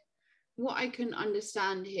weird. What I can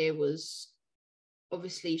understand here was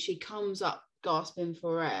obviously she comes up gasping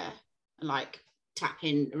for air and like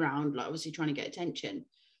tapping around, like obviously trying to get attention.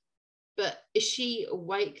 But is she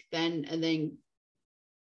awake then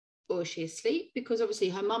or is she asleep? Because obviously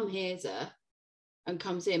her mum hears her and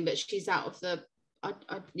comes in, but she's out of the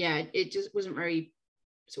it just wasn't very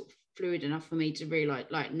sort of fluid enough for me to really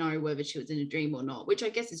like know whether she was in a dream or not, which I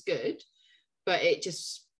guess is good, but it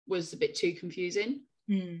just was a bit too confusing.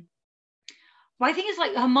 Well, I think it's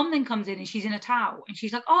like her mum then comes in and she's in a towel and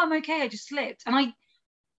she's like, oh, I'm okay, I just slipped. And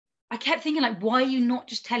I kept thinking, like, why are you not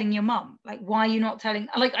just telling your mum? Like, why are you not telling?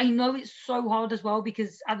 Like, I know it's so hard as well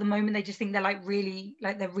because at the moment they just think they're like really,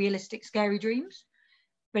 like they're realistic, scary dreams.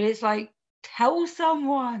 But it's like, tell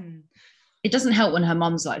someone. It doesn't help when her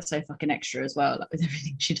mum's like so fucking extra as well, like with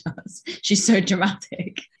everything she does. She's so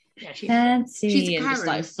dramatic. Yeah, fancy and just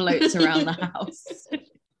like floats around the house.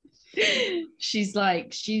 she's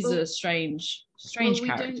a strange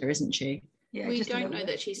character, isn't she? Yeah, we don't know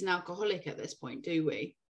that she's an alcoholic at this point, do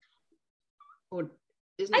we? Or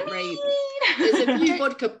isn't it Ray? There's a few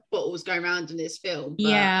vodka bottles going around in this film.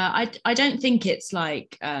 Yeah, I don't think it's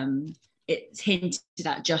like it's hinted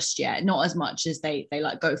at just yet, not as much as they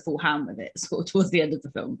like go full ham with it sort of towards the end of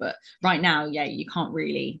the film, but right now, yeah, you don't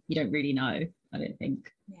really know, I don't think.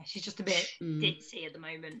 Yeah, she's just a bit ditzy at the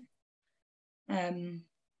moment.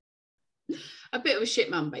 A bit of a shit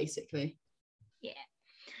mum, basically.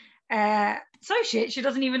 Yeah. So shit, she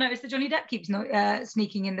doesn't even notice that Johnny Depp keeps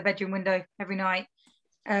sneaking in the bedroom window every night.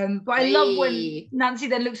 But I love when Nancy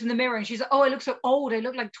then looks in the mirror and she's like, oh, I look so old, I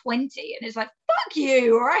look like 20. And it's like, fuck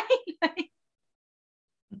you, right?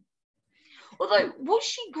 Although, was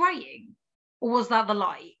she greying? Or was that the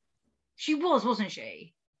light? She was, wasn't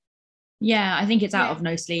she? Yeah, I think it's out of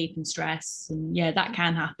no sleep and stress, and yeah, that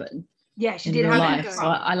can happen. Yeah, she in did real have life. it. So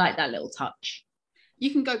I like that little touch.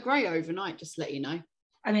 You can go grey overnight, just to let you know.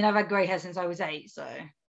 I mean, I've had grey hair since I was 8, so.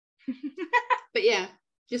 But yeah,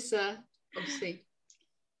 just obviously.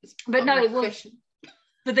 But no, it was.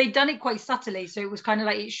 But they'd done it quite subtly, so it was kind of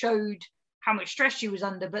like it showed how much stress she was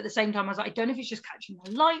under. But at the same time, I was like, I don't know if it's just catching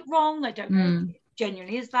the light wrong. I don't know if it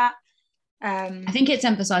genuinely is that. I think it's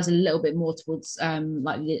emphasized a little bit more towards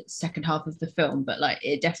like the second half of the film, but like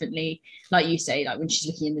it definitely, like you say, like when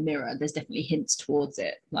she's looking in the mirror, there's definitely hints towards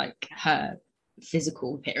it, like her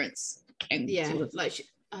physical appearance. Like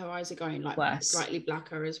her eyes are going like worse. slightly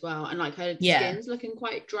blacker as well, and like her Yeah. skin's looking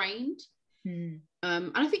quite drained. And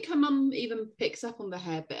I think her mum even picks up on the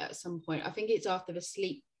hair bit at some point. I think it's after the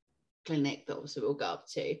sleep clinic that also we'll go up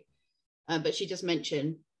to, but she just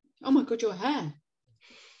mentioned, oh my god, your hair.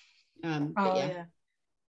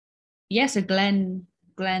 So Glenn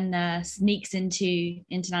sneaks into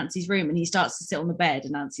Nancy's room, and he starts to sit on the bed,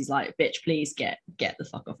 and Nancy's like, bitch, please get the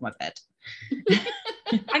fuck off my bed.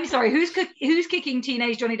 I'm sorry, who's kicking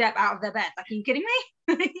teenage Johnny Depp out of their bed? Like, are you kidding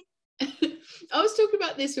me? I was talking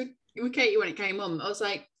about this with Katie when it came on. I was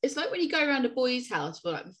like, it's like when you go around a boy's house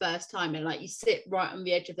for like the first time, and like you sit right on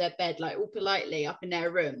the edge of their bed, like all politely up in their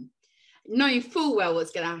room, knowing full well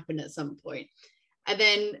what's going to happen at some point. And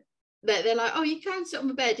then they're like, oh, you can sit on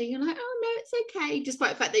the bed, and you're like, oh no, it's okay,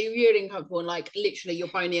 despite the fact that you're really uncomfortable, and like literally your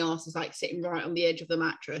bony ass is like sitting right on the edge of the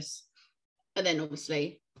mattress. And then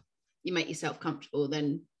obviously you make yourself comfortable,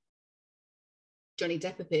 then Johnny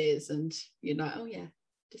Depp appears, and you're like, oh yeah,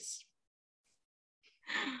 just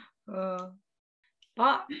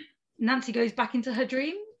but Nancy goes back into her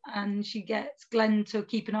dream, and she gets Glenn to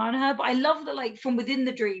keep an eye on her. But I love that, like, from within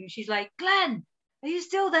the dream, she's like, Glenn, are you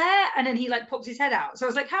still there? And then he like pops his head out. So I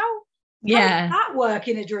was like, how does that work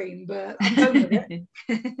in a dream? But I'm going with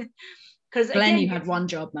it. Because Glenn, you had one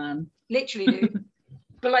job, man. Literally, dude.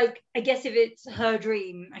 But like, I guess if it's her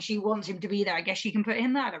dream and she wants him to be there, I guess she can put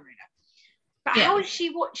him there. I don't really know. But how is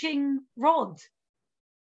she watching Rod?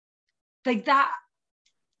 Like that,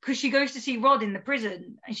 because she goes to see Rod in the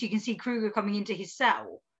prison, and she can see Kruger coming into his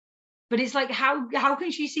cell. But it's like, how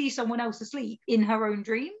can she see someone else asleep in her own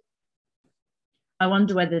dream? I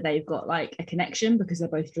wonder whether they've got like a connection, because they're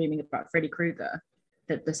both dreaming about Freddy Kruger,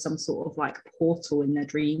 that there's some sort of like portal in their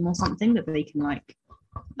dream or something that they can like.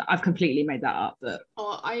 I've completely made that up, but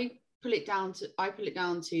I put it down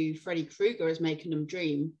to Freddy Kruger as making them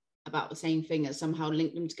dream about the same thing, as somehow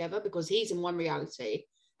linked them together, because he's in one reality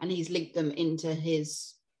and he's linked them into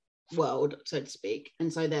his world, so to speak,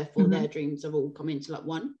 and so therefore their dreams have all come into like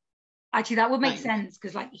one. Actually, that would make sense,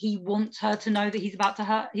 because like he wants her to know that he's about to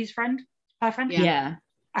hurt her friend. Yeah.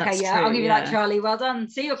 Okay, yeah, true, I'll give you that, Charlie. Well done.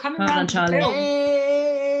 See, you're coming round. Charlie.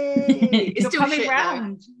 You're coming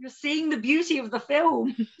round. You're seeing the beauty of the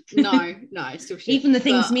film. No, it's still shit. Even the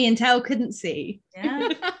things me and Tell couldn't see. Yeah.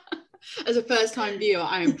 As a first-time viewer,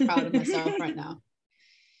 I am proud of myself right now.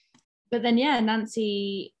 But then,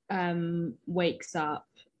 Nancy wakes up.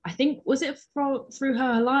 I think, was it through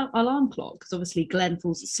her alarm clock? Because obviously Glenn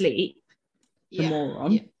falls asleep. The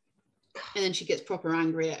moron. Yeah. And then she gets proper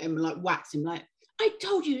angry at him and like whacks him, like, I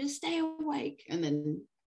told you to stay awake. And then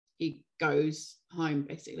he goes home,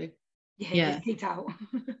 basically. Yeah, he gets kicked out.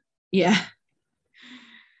 Yeah.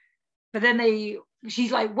 But then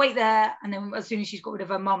she's like, wait there. And then as soon as she's got rid of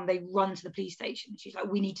her mum, they run to the police station. She's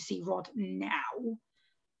like, we need to see Rod now.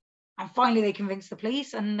 And finally they convince the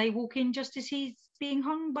police, and they walk in just as he's being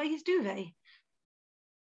hung by his duvet.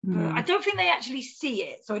 I don't think they actually see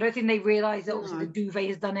it. So I don't think they realise that obviously the duvet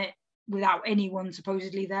has done it without anyone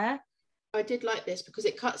supposedly there. I did like this because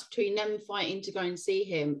it cuts between them fighting to go and see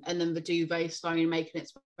him, and then the duvet slowly making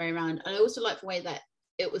its way around. And I also like the way that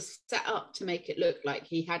it was set up to make it look like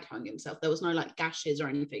he had hung himself. There was no like gashes or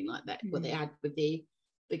anything like that, what they had with the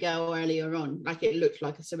girl earlier on. Like it looked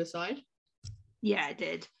like a suicide. Yeah, it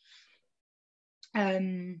did.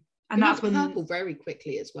 And that's when purple very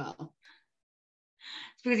quickly as well.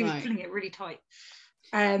 It's because he was pulling it really tight.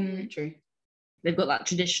 True. They've got that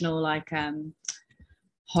traditional like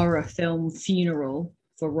horror film funeral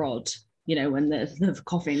for Rod, you know, when the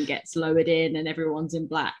coffin gets lowered in and everyone's in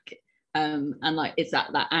black, and like it's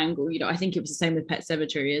at that angle, you know. I think it was the same with Pet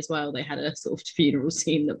Sematary as well. They had a sort of funeral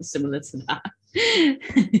scene that was similar to that.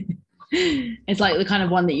 It's like the kind of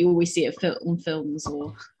one that you always see at films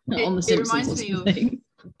or on The Simpsons or something.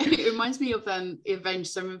 It reminds me of the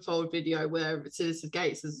Avenged Sevenfold video where Citizen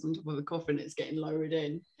Gates is on top of the coffin, it's getting lowered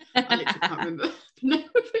in. I literally can't remember the name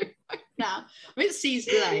of it right now. I mean, it's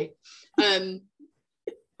season today.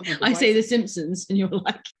 Oh my God, I say The Simpsons, and you're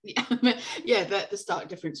like, yeah, the stark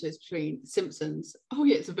difference is between Simpsons. Oh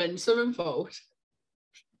yeah, it's Avenged Sevenfold.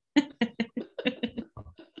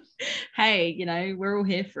 hey, you know, we're all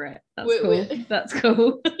here for it. That's cool. That's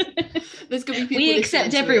cool. There's gonna be people. We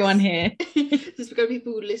accept everyone here. There's gonna be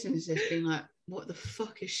people listening to this being like, "What the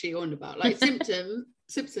fuck is she on about?" Like Simpsons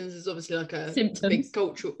is obviously like a big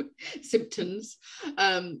cultural symptoms.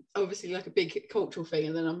 Obviously like a big cultural thing,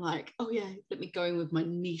 and then I'm like, oh yeah, let me go in with my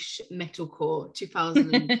niche metalcore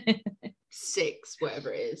 2006,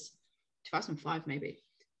 whatever it is, 2005 maybe.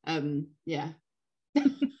 Yeah.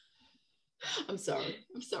 I'm sorry.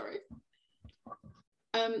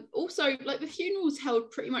 Also, like the funeral's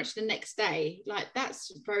held pretty much the next day. Like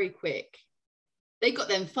that's very quick. They got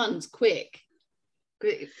them funds quick.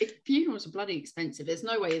 If funerals are bloody expensive, there's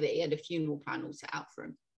no way that he had a funeral plan all set out for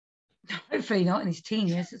him. Hopefully not in his teen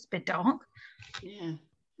years. It's a bit dark. Yeah.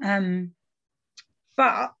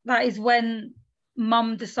 But that is when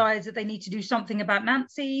Mum decides that they need to do something about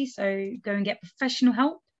Nancy. So go and get professional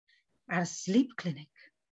help at a sleep clinic.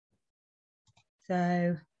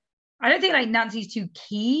 So I don't think like Nancy's too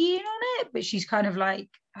keen on it, but she's kind of like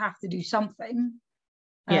have to do something.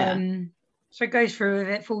 Yeah. So it goes through with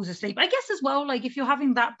it, falls asleep. I guess as well, like if you're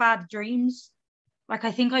having that bad dreams, like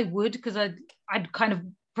I think I would, because I'd kind of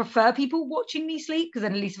prefer people watching me sleep, because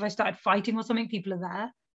then at least if I started fighting or something, people are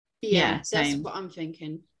there. Yeah, that's what I'm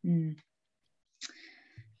thinking.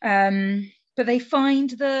 But they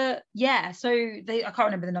find so I can't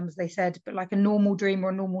remember the numbers they said, but like a normal dream or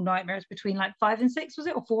a normal nightmare is between like 5 and 6, was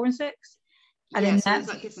it, or 4 and 6? And yeah, then so it's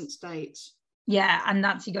like different states. Yeah, and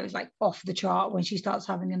Nancy goes like off the chart when she starts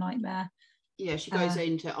having a nightmare. Yeah, she goes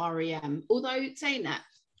into REM. Although saying that,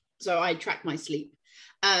 so I track my sleep.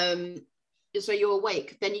 So you're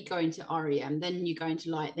awake, then you go into REM, then you go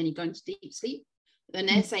into light, then you go into deep sleep. Then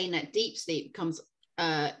they're saying that deep sleep comes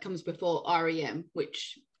before REM,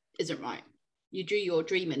 which isn't right. You do your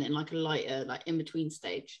dreaming in like a lighter, like in between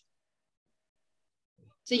stage.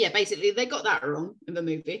 So yeah, basically they got that wrong in the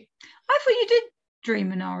movie. I thought you did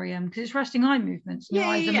dream in REM because it's resting eye movements. Your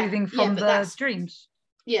eyes are moving from the dreams.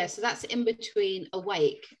 Yeah, so that's in between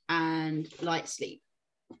awake and light sleep.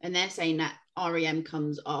 And they're saying that REM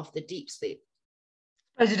comes after deep sleep.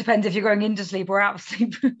 I suppose it depends if you're going into sleep or out of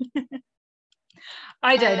sleep.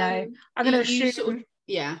 I don't know. I'm going to assume.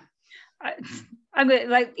 I'm going to,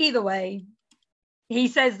 like, either way. He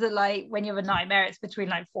says that, like, when you have a nightmare, it's between,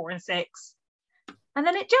 like, 4 and 6. And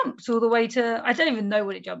then it jumps all the way to, I don't even know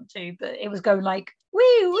what it jumped to, but it was going, like,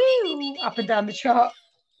 woo, woo, up and down the chart.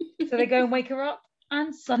 So they go and wake her up,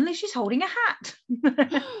 and suddenly she's holding a hat.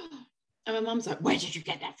 And my mum's like, where did you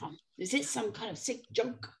get that from? Is it some kind of sick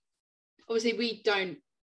joke? Obviously, we don't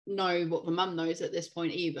know what the mum knows at this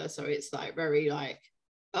point either. So it's like very like,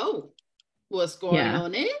 oh, what's going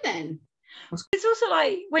on here then? It's also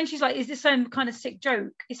like when she's like, is this some kind of sick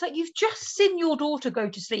joke? It's like, you've just seen your daughter go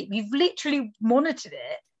to sleep. You've literally monitored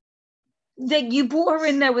it. Then you brought her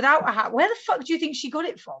in there without a hat. Where the fuck do you think she got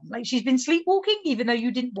it from? Like, she's been sleepwalking even though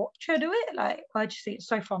you didn't watch her do it? Like, I just think it's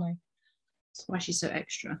so funny. That's why she's so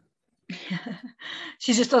extra.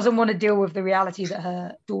 She just doesn't want to deal with the reality that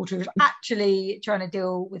her daughter is actually trying to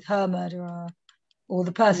deal with her murderer or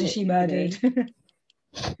the person she murdered.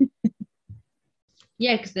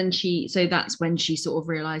 Yeah, because then that's when she sort of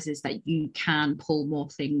realizes that you can pull more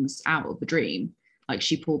things out of the dream. Like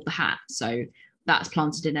she pulled the hat. So that's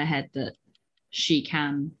planted in her head that she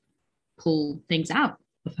can pull things out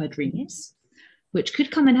of her dreams, which could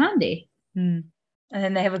come in handy. And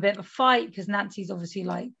then they have a bit of a fight because Nancy's obviously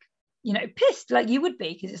like, you know, pissed like you would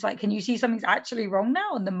be, because it's like, can you see something's actually wrong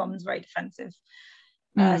now? And the mum's very defensive.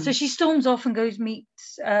 So she storms off and goes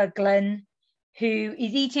meets Glenn, who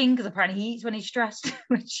is eating, because apparently he eats when he's stressed,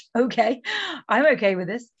 which, okay, I'm okay with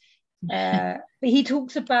this. But he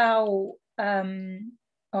talks about,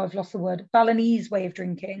 I've lost the word, Balinese way of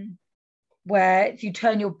drinking, where if you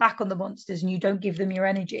turn your back on the monsters and you don't give them your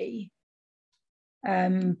energy,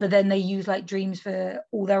 but then they use like dreams for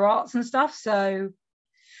all their arts and stuff. So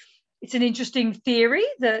it's an interesting theory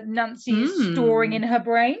that Nancy is storing in her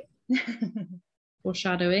brain.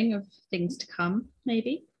 Foreshadowing of things to come,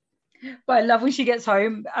 maybe. But I love when she gets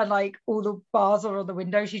home and like all the bars are on the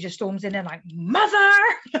window, she just storms in and like, mother!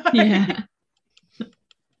 Yeah.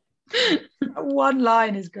 One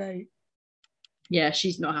line is great. Yeah,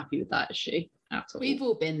 she's not happy with that, is she? At all. We've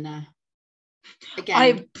all been there.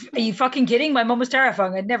 Again. Are you fucking kidding? My mum was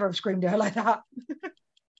terrifying. I'd never have screamed at her like that.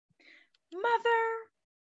 Mother!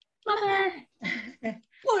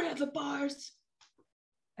 What are the bars?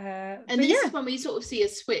 And this is when we sort of see a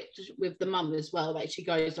switch with the mum as well. Like she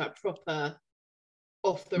goes like proper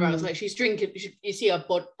off the rails. Like she's drinking, you see her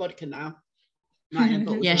vodka now. Like, in a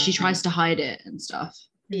bottle Yeah, she now. tries to hide it and stuff.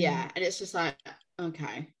 Yeah, and it's just like,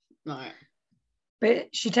 okay, like.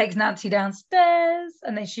 But she takes Nancy downstairs,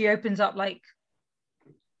 and then she opens up like,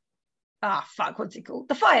 what's it called?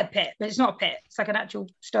 The fire pit, but it's not a pit. It's like an actual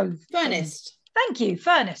stove. Furnace. Thank you,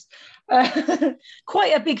 furnace.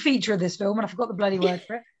 Quite a big feature of this film, and I forgot the bloody word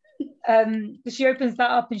for it. But she opens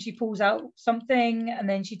that up and she pulls out something, and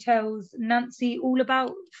then she tells Nancy all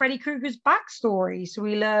about Freddy Krueger's backstory. So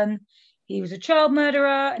we learn he was a child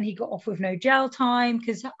murderer and he got off with no jail time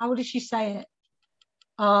because, how does she say it?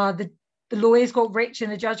 The lawyers got rich and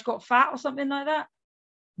the judge got fat or something like that.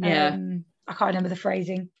 Yeah. I can't remember the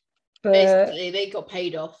phrasing. But basically, they got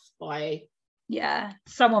paid off by... Yeah,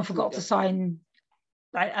 someone forgot to sign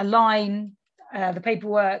like a line, the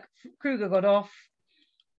paperwork. Kruger got off.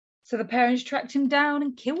 So the parents tracked him down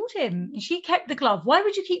and killed him. And she kept the glove. Why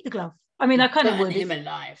would you keep the glove? I mean, I kind of would. him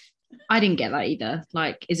alive. I didn't get that either.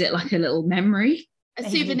 Like, is it like a little memory? A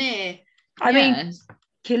souvenir. I mean,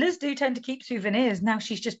 killers do tend to keep souvenirs. Now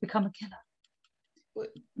she's just become a killer.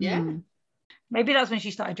 Yeah. Maybe that's when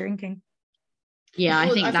she started drinking. Yeah, I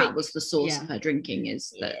think that was the source of her drinking,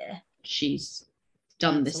 is that Yeah. she's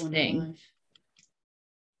done this thing.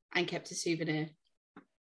 And kept a souvenir.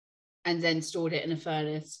 And then stored it in a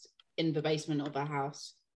furnace in the basement of her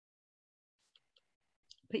house.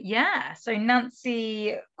 But yeah, so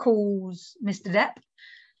Nancy calls Mr.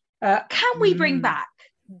 Depp. Can we bring back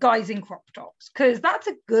guys in crop tops? Because that's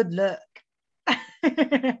a good look.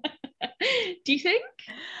 Do you think?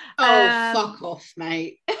 Oh, fuck off,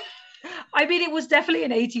 mate. I mean, it was definitely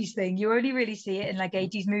an 80s thing. You only really see it in like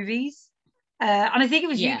 80s movies. And I think it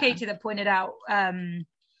was you, Katie, that pointed out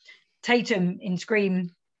Tatum in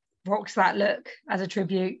Scream rocks that look as a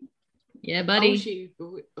tribute. Yeah, buddy.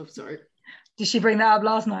 Sorry. Did she bring that up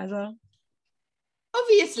last night as well?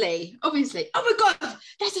 Obviously. Oh my God,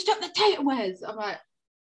 that's the stuff that Tatum wears. I'm like,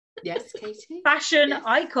 yes, Katie. Fashion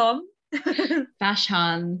icon.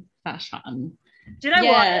 Fashion. Do you know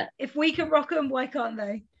what? If we can rock them, why can't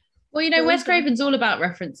they? Well, you know, Wes Craven's all about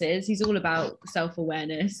references. He's all about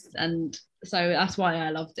self-awareness, and so that's why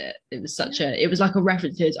I loved it. It was like a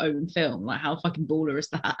reference to his own film. Like, how fucking baller is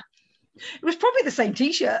that? It was probably the same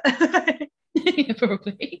t-shirt. Yeah,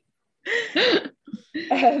 probably. But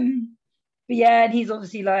yeah, and he's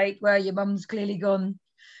obviously like, well, your mum's clearly gone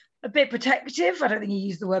a bit protective. I don't think he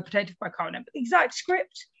used the word protective, but I can't remember the exact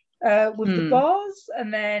script with the bars.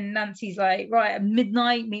 And then Nancy's like, right, at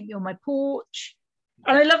midnight, meet me on my porch.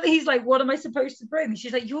 And I love that he's like, what am I supposed to bring?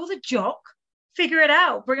 She's like, you're the jock. Figure it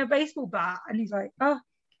out. Bring a baseball bat. And he's like,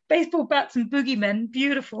 baseball bats and boogeymen.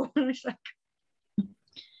 Beautiful. And it's like,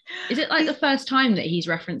 is it like the first time that he's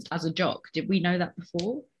referenced as a jock? Did we know that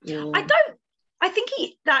before? Or... I think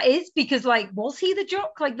that is because, like, was he the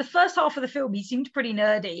jock? Like, the first half of the film, he seemed pretty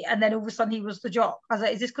nerdy, and then all of a sudden he was the jock. I was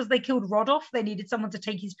like, is this because they killed Rod off? They needed someone to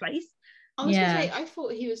take his place? I was gonna say, I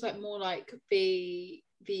thought he was like more like the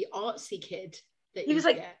artsy kid. That he was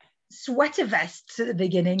like sweater vests at the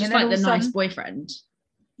beginning. Just and then like the nice boyfriend.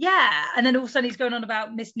 Yeah, and then all of a sudden he's going on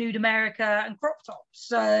about Miss Nude America and crop tops.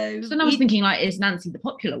 So I was thinking, like, is Nancy the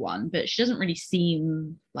popular one? But she doesn't really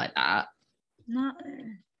seem like that. No.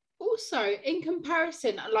 Also, in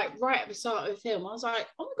comparison, like right at the start of the film, I was like,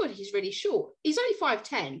 oh my God, he's really short. He's only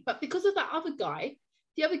 5'10", but because of that other guy,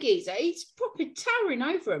 the other geezer, he's probably towering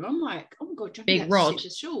over him. I'm like, oh my God, Johnny Big Rod.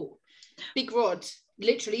 Super short. Big Rod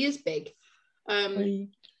literally is big. But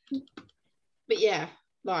yeah,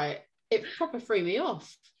 like it proper threw me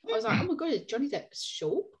off. I was like, oh my God, is Johnny Depp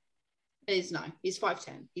short? He's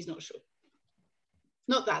 5'10". He's not short.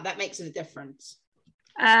 Not that makes a difference.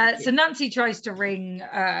 So Nancy tries to ring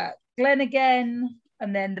Glenn again,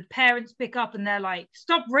 and then the parents pick up and they're like,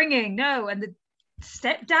 stop ringing, no. And the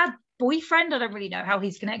stepdad boyfriend, I don't really know how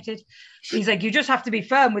he's connected. He's like, you just have to be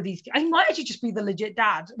firm with these. I might actually just be the legit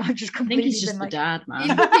dad. I've just completely he's just been the like, dad, man.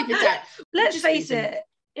 He's probably the dad. Let's face it,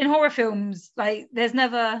 in horror films, like there's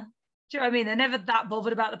never, do you know what I mean? They're never that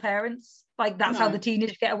bothered about the parents. Like that's how the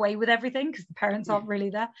teenagers get away with everything because the parents aren't really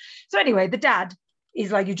there. So anyway, the dad is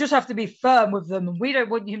like, you just have to be firm with them, and we don't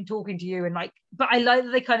want him talking to you. And like, but I like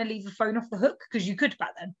that they kind of leave the phone off the hook because you could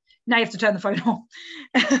back then. Now you have to turn the phone off.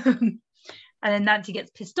 And then Nancy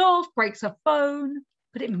gets pissed off, breaks her phone,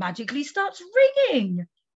 but it magically starts ringing.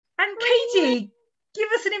 And Katie, give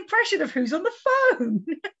us an impression of who's on the phone.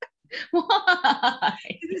 Why?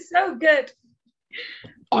 It's so good.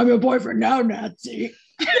 I'm your boyfriend now, Nancy.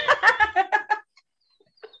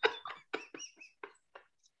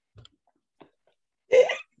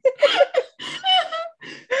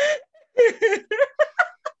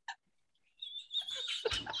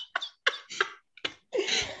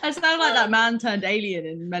 sound like that man turned alien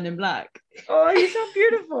in Men in Black. Oh, you sound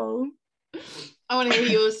beautiful. I want to hear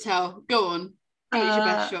yours, Tell. Go on. Give us your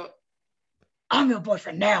best shot. I'm your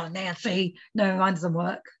boyfriend now, Nancy. No, mine doesn't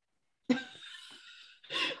work.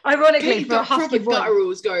 Ironically, You've for a got husky proper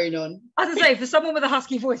voice, gutturals going on. I was to say, for someone with a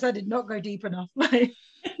husky voice, I did not go deep enough.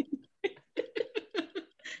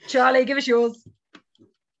 Charlie, give us yours.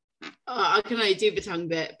 I can only do the tongue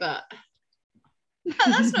bit, but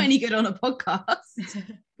That's not any good on a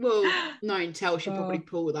podcast. well, no, and Tell should probably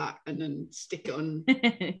pull that and then stick it on.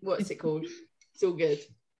 What's it called? It's all good.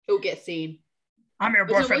 It'll get seen. I'm your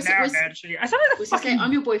boyfriend now, Nancy. I sound like the fucking...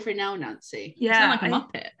 I'm your boyfriend now, Nancy. Yeah, you sound like a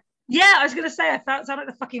Muppet. Yeah, I was gonna say I sound like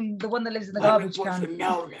the one that lives in the garbage can.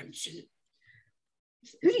 No, Nancy.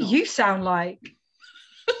 Who do you sound like?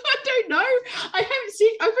 I don't know. I've only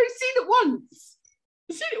seen it once.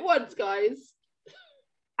 I've seen it once, guys.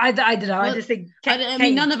 I don't know. Well, I just think. I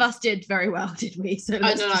mean, none of us did very well, did we? So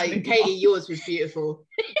I don't know. Katie, yours was beautiful.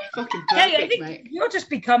 Fucking perfect, I think mate. you're just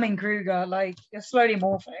becoming Kruger. Like you're slowly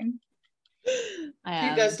morphing.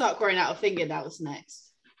 You're gonna start growing out a fingernails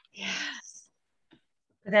next. Yes.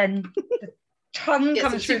 But then the tongue Get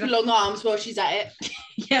some comes through super the long arms while she's at it.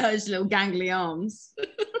 Yeah, those little gangly arms.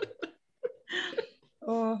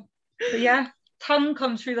 Oh, but yeah, tongue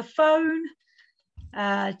comes through the phone.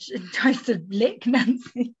 Tries to lick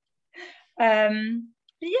Nancy. But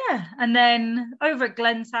yeah, and then over at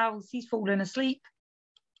Glenn's house, he's fallen asleep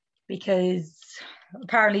because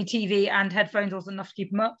apparently TV and headphones wasn't enough to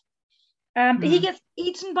keep him up. But he gets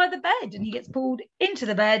eaten by the bed, and he gets pulled into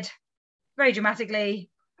the bed very dramatically,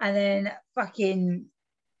 and then fucking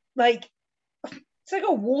like it's like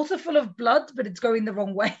a water full of blood, but it's going the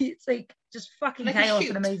wrong way. It's like just fucking like chaos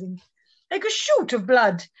and amazing. Like a shoot of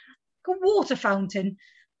blood, like a water fountain.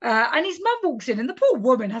 And his mum walks in, and the poor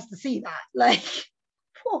woman has to see that. Like,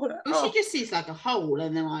 she just sees like a hole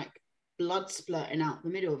and then like blood splurting out the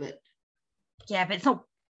middle of it. Yeah, but it's not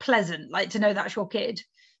pleasant, like to know that's your kid.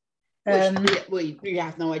 Well, you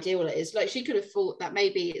have no idea what it is. Like, she could have thought that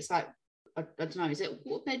maybe it's like, I don't know, is it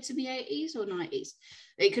waterbeds in the 80s or 90s?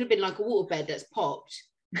 It could have been like a waterbed that's popped.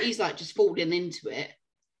 He's like just falling into it,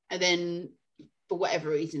 and then for whatever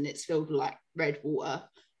reason it's filled with like red water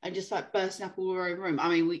and just like bursting up all over the room. I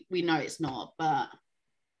mean, we know it's not, but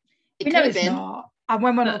it could have been. Not. And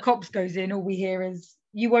when one of the cops goes in, all we hear is,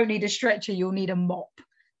 "You won't need a stretcher, you'll need a mop,"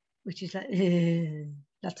 which is like,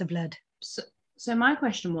 lots of blood. So my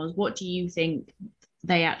question was, what do you think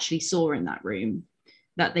they actually saw in that room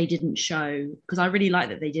that they didn't show? Because I really like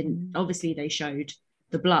that they didn't. Obviously, they showed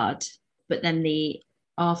the blood, but then the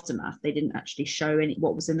aftermath, they didn't actually show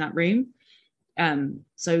what was in that room.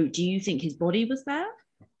 So do you think his body was there?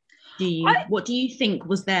 What do you think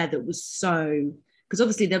was there that was so? Because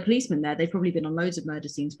obviously there are policemen there. They've probably been on loads of murder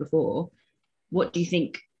scenes before. What do you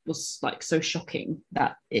think was like so shocking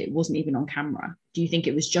that it wasn't even on camera? Do you think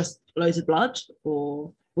it was just loads of blood,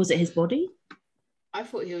 or was it his body? I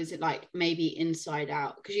thought he was like maybe inside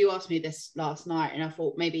out, because you asked me this last night, and I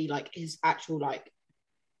thought maybe like his actual like,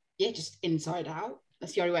 yeah, just inside out.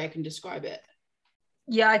 That's the only way I can describe it.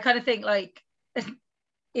 Yeah, I kind of think like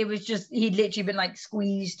it was just, he'd literally been like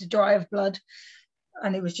squeezed dry of blood,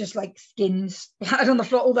 and it was just like skin splattered on the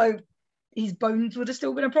floor, although his bones would have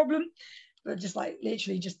still been a problem, but just like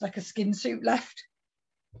literally just like a skin suit left.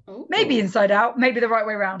 Oh. Maybe inside out, maybe the right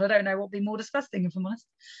way around. I don't know what would be more disgusting, if I'm honest.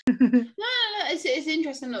 No, it's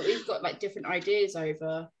interesting that we've got like different ideas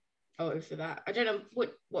over that. I don't know,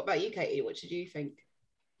 what about you, Katie? What did you think?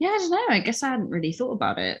 Yeah, I don't know. I guess I hadn't really thought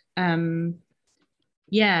about it.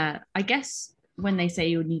 Yeah, I guess when they say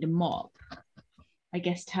you would need a mop, I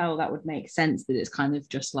guess that would make sense, that it's kind of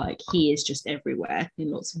just like he is just everywhere in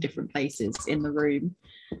lots of different places in the room.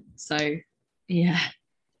 So yeah,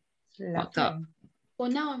 fucked up. Well,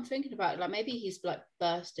 now I'm thinking about it, like maybe he's like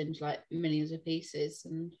burst into like millions of pieces,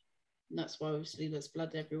 and that's why obviously there's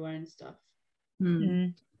blood everywhere and stuff.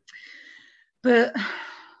 But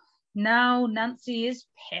now Nancy is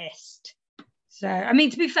pissed. So, I mean,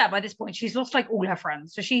 to be fair, by this point, she's lost like all her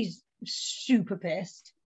friends. So she's super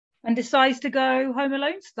pissed and decides to go Home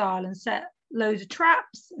Alone style and set loads of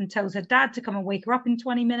traps, and tells her dad to come and wake her up in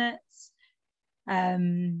 20 minutes.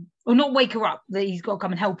 Or not wake her up, that he's got to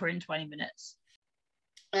come and help her in 20 minutes.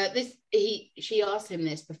 She asked him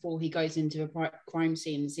this before he goes into a crime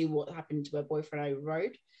scene and see what happened to her boyfriend over the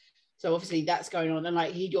road. So obviously that's going on, and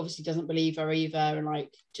like he obviously doesn't believe her either, and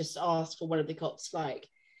like just asked for one of the cops, like,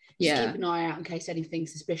 just keep an eye out in case anything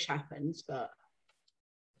suspicious happens. But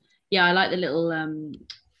yeah, I like the little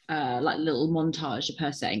little montage of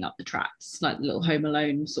her setting up the traps, like the little Home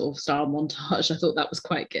Alone sort of style montage. I thought that was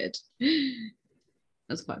quite good.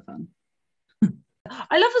 That's quite fun.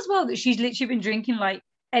 I love as well that she's literally been drinking like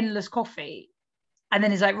endless coffee and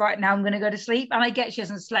then is like, right, now I'm going to go to sleep. And I get she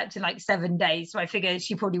hasn't slept in like 7 days. So I figure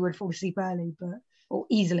she probably would fall asleep early, or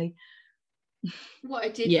easily. What I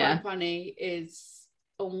did find funny is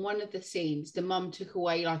on one of the scenes, the mum took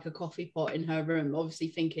away like a coffee pot in her room, obviously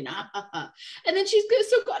thinking, and then she's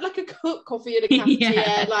still got like a coffee in a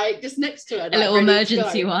cafetiere, like just next to her. A little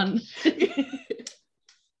emergency one.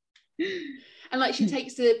 And like she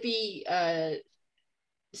takes the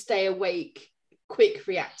stay awake, quick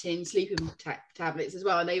reacting sleeping tablets as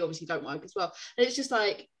well, and they obviously don't work as well. And it's just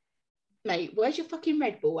like, mate, where's your fucking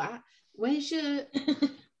Red Bull at? Where's your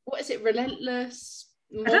what is it, Relentless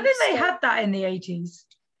Monster? I don't think they had that in the 80s.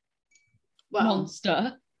 Well,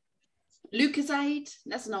 Monster. Lucozade,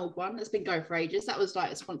 that's an old one that's been going for ages. That was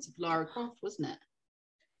like a sponsor for Lara Croft, wasn't it?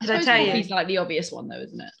 Did I tell you? He's like the obvious one though,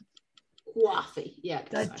 isn't it? Coffee, yeah.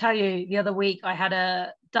 Did I tell you the other week I had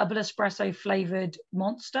a double espresso flavored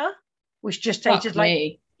Monster, which just tasted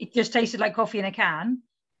like coffee in a can.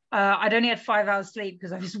 I'd only had 5 hours sleep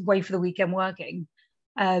because I was away for the weekend working.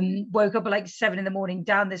 Woke up at like 7 a.m,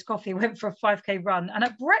 down this coffee, went for a 5K run, and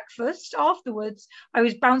at breakfast afterwards I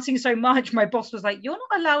was bouncing so much my boss was like, you're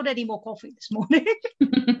not allowed any more coffee this morning.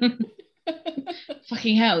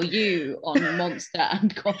 Fucking hell, you on Monster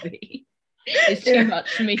and coffee. It's too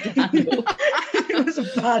much for me to handle. It was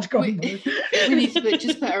a bad combo. We need to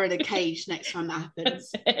just put her in a cage next time that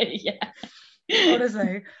happens. Yeah.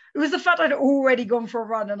 Honestly, it was the fact I'd already gone for a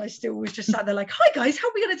run and I still was just sat there like, hi guys, how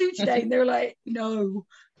are we going to do today? And they were like, no,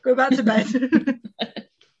 go back to bed. That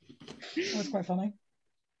was quite funny.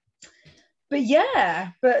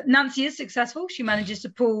 But Nancy is successful. She manages to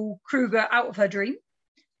pull Kruger out of her dream.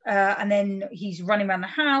 And then he's running around the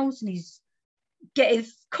house and he's getting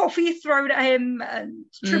coffee thrown at him and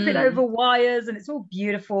tripping over wires, and it's all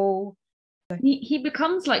beautiful. He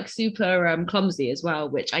becomes like super clumsy as well,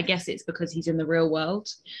 which I guess it's because he's in the real world,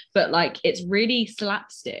 but like it's really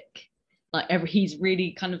slapstick. Like he's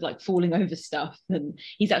really kind of like falling over stuff and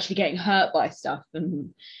he's actually getting hurt by stuff,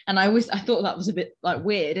 and I thought that was a bit like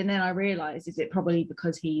weird, and then I realized, is it probably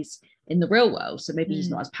because he's in the real world, so maybe he's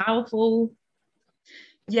not as powerful.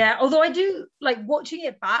 Yeah, although I do like watching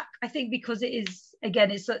it back, I think because it is,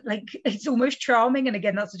 again, it's like it's almost charming, and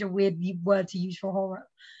again that's such a weird word to use for horror,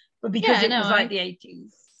 but because it was like the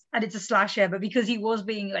 80s and it's a slasher, but because he was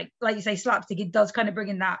being like you say, slapstick, it does kind of bring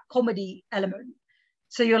in that comedy element.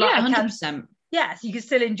 So you're like, 100%. Yes, you can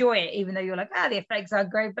still enjoy it, even though you're like, the effects are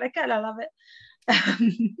great, but I kind of love it.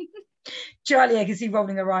 Charlie, I can see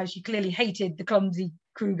rolling her eyes. She clearly hated the clumsy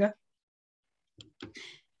Kruger.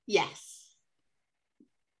 Yes.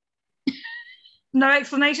 No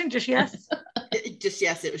explanation, just yes. Just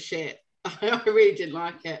yes, it was shit. I really didn't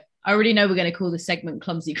like it. I already know we're going to call this segment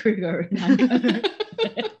Clumsy Kruger.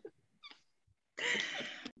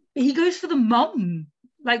 He goes for the mum.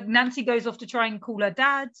 Like Nancy goes off to try and call her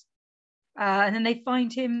dad, and then they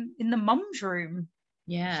find him in the mum's room.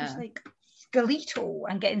 Yeah. She's like skeletal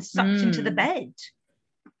and getting sucked into the bed.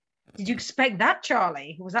 Did you expect that,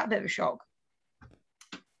 Charlie? Or was that a bit of a shock?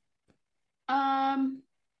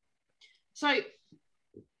 So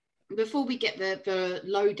before we get the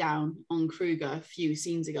lowdown on Kruger a few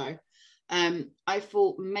scenes ago, I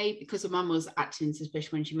thought maybe because her mum was acting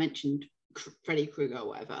suspicious when she mentioned Freddy Kruger or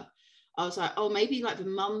whatever, I was like, oh, maybe like the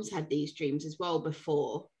mum's had these dreams as well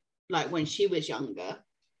before, like when she was younger,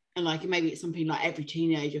 and like maybe it's something like every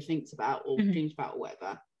teenager thinks about or dreams about or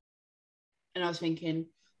whatever. And I was thinking,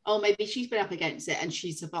 oh, maybe she's been up against it and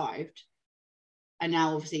she survived, and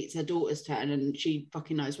now obviously it's her daughter's turn and she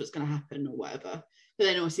fucking knows what's going to happen or whatever. But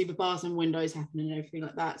then obviously the bars and windows happening and everything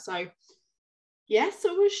like that. So yes,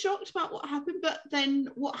 I was shocked about what happened, but then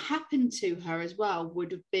what happened to her as well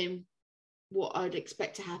would have been what I'd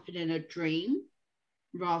expect to happen in a dream,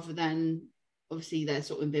 rather than obviously they're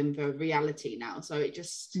sort of in the reality now. So it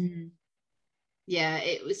just,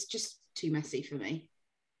 it was just too messy for me.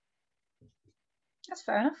 That's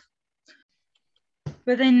fair enough.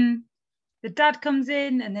 But then the dad comes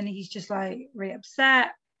in and then he's just like really upset.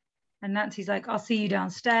 And Nancy's like, I'll see you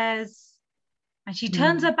downstairs. And she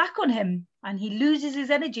turns her back on him and he loses his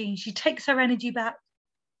energy and she takes her energy back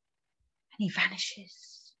and he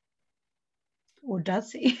vanishes. Or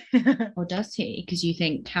does he? Or does he? Because you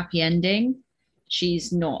think happy ending,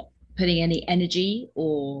 she's not putting any energy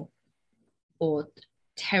or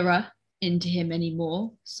terror into him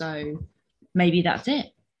anymore. So maybe that's it.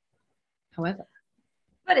 However.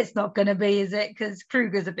 But it's not going to be, is it? Because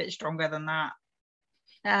Kruger's a bit stronger than that.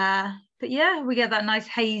 But yeah, we get that nice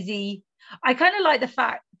hazy. I kind of like the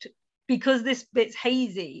fact, because this bit's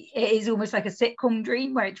hazy, it is almost like a sitcom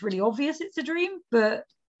dream where it's really obvious it's a dream, but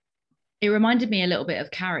It reminded me a little bit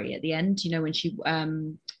of Carrie at the end, you know, when she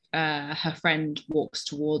her friend walks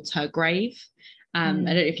towards her grave. I don't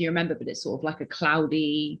know if you remember, but it's sort of like a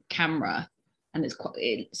cloudy camera, and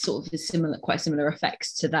it sort of is similar, quite similar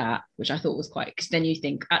effects to that, which I thought was quite, because then you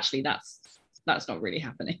think actually that's not really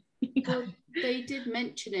happening. Well, they did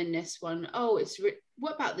mention in this one, oh,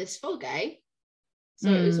 what about this fog, eh? So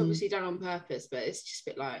it was obviously done on purpose, but it's just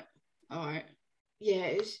a bit like, all right,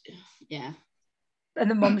 yeah, yeah. And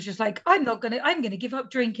the mom was just like, I'm gonna give up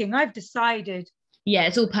drinking. I've decided. Yeah,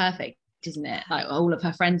 it's all perfect, isn't it? Like all of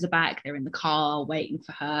her friends are back. They're in the car waiting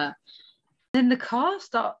for her. Then the car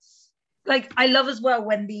starts. Like, I love as well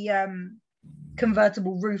when the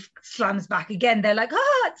convertible roof slams back again. They're like,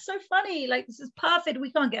 it's so funny. Like, this is perfect.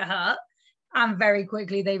 We can't get hurt. And very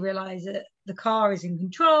quickly they realize that the car is in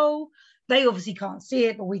control. They obviously can't see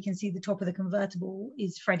it, but we can see the top of the convertible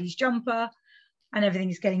is Freddy's jumper, and everything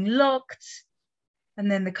is getting locked. And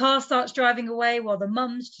then the car starts driving away while the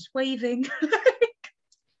mum's just waving.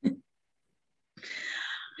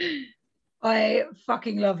 I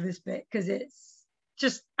fucking love this bit because it's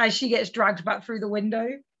just as she gets dragged back through the window,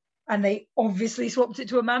 and they obviously swapped it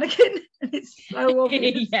to a mannequin, and it's so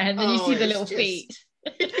obvious. Yeah, and then you see the little feet. I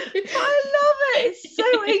love it. It's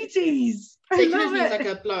so 80s. I love it. Like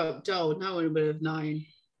a blow-up doll. No one would have known.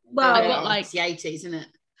 Well, I got like it's the 80s, isn't it?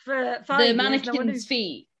 For the mannequin's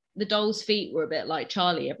feet. The doll's feet were a bit like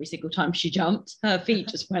Charlie. Every single time she jumped, her feet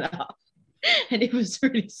just went up, and it was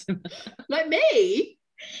really similar. Like me?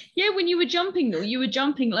 Yeah, when you were jumping, though, you were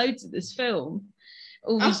jumping loads of this film.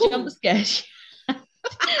 All these jump scares.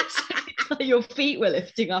 So your feet were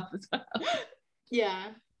lifting up as well. Yeah,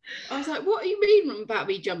 I was like, "What do you mean about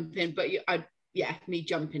me jumping?" But me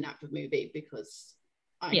jumping at the movie because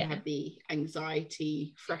I had the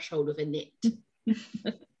anxiety threshold of a nit.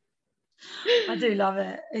 I do love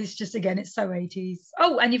it. It's just, again, it's so 80s.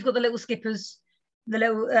 Oh, and you've got the little skippers,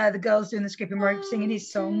 the girls doing the skipping rope, singing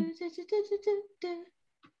his song.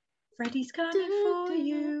 Freddy's coming for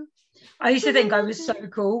you. I used to think I was so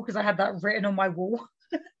cool because I had that written on my wall.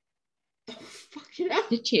 Fucking hell.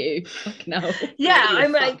 Did you? Fucking hell. Yeah,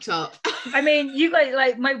 I'm like, up. I mean, you guys,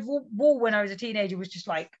 like, my wall when I was a teenager was just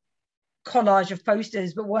like collage of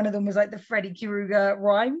posters, but one of them was like the Freddy Kruger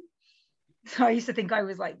rhyme. So I used to think I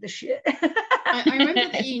was like the shit. I remember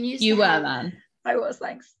that you were, man. I was,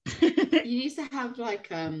 thanks. You used to have like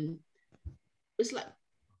it was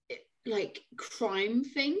like crime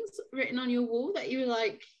things written on your wall that you were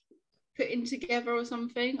like putting together or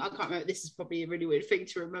something. I can't remember. This is probably a really weird thing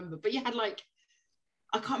to remember, but you had like,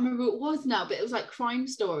 I can't remember what it was now, but it was like crime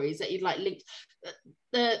stories that you'd like linked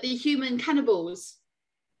the human cannibals.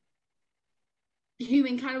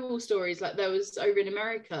 Human cannibal stories like those over in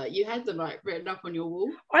America. You had them like written up on your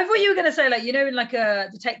wall. I thought you were gonna say, like, you know, in like a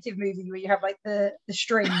detective movie where you have like the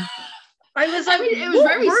string. I was like, it was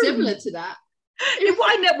very similar to that.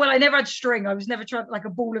 I never had string. I was never trying like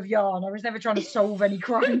a ball of yarn. I was never trying to solve any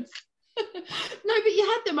crimes. No, but you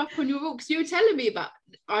had them up on your wall because you were telling me about.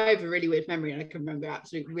 I have a really weird memory and I can remember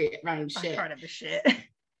absolutely random shit. I can't remember shit.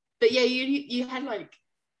 But yeah, you had like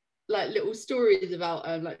little stories about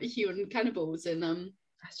like the human cannibals in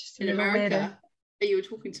That's just in America. And you were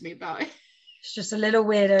talking to me about it. It's just a little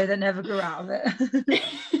weirdo that never grew out of it.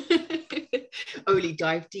 Only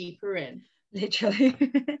dive deeper in. Literally.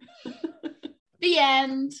 The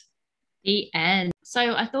end. The end.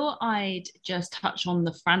 So I thought I'd just touch on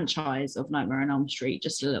the franchise of Nightmare on Elm Street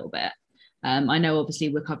just a little bit. I know obviously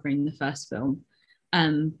we're covering the first film,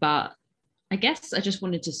 but I guess I just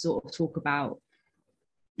wanted to sort of talk about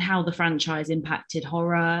how the franchise impacted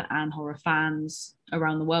horror and horror fans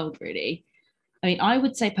around the world, really. I mean, I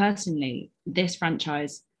would say personally, this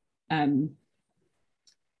franchise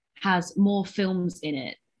has more films in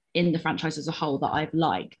it, in the franchise as a whole, that I've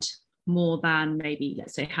liked more than maybe,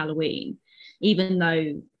 let's say, Halloween, even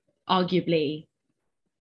though arguably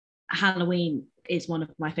Halloween is one of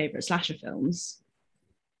my favorite slasher films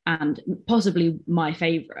and possibly my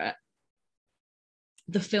favorite.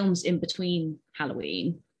 The films in between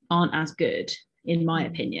Halloween aren't as good, in my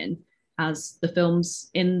opinion, as the films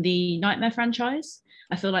in the Nightmare franchise.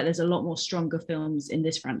 I feel like there's a lot more stronger films in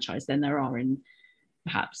this franchise than there are in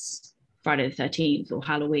perhaps Friday the 13th or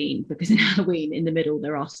Halloween, because in Halloween, in the middle,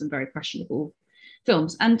 there are some very questionable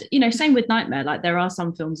films. And, you know, same with Nightmare, like there are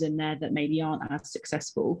some films in there that maybe aren't as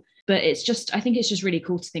successful, but it's just, I think it's just really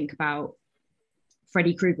cool to think about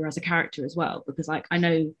Freddy Kruger as a character as well, because like, I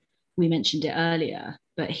know we mentioned it earlier,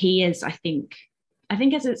 but he is, I think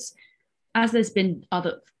as there's been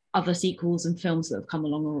other sequels and films that have come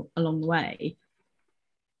along the way,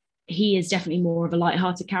 he is definitely more of a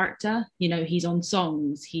light-hearted character. You know, he's on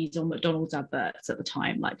songs, he's on McDonald's adverts at the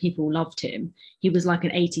time, like people loved him. He was like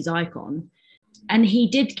an 80s icon. And he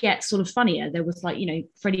did get sort of funnier. There was like, you know,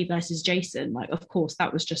 Freddy versus Jason, like of course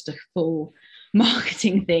that was just a full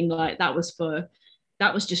marketing thing. Like that was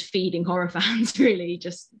just feeding horror fans really,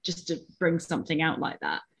 just to bring something out like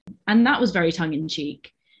that. And that was very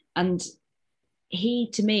tongue-in-cheek. And he,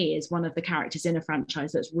 to me, is one of the characters in a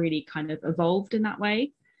franchise that's really kind of evolved in that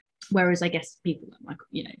way. Whereas I guess people like,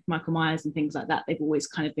 you know, Michael Myers and things like that, they've always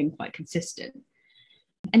kind of been quite consistent.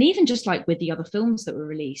 And even just like with the other films that were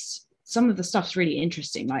released, some of the stuff's really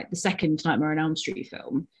interesting. Like the second Nightmare on Elm Street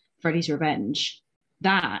film, Freddy's Revenge,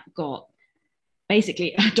 that got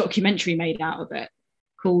basically a documentary made out of it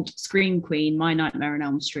called Scream Queen, My Nightmare on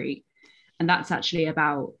Elm Street. And that's actually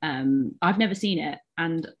about, I've never seen it.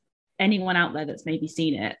 And anyone out there that's maybe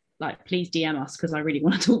seen it, like please DM us, because I really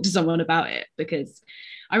want to talk to someone about it, because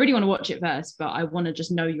I really want to watch it first, but I want to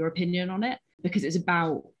just know your opinion on it, because it's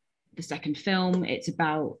about the second film. It's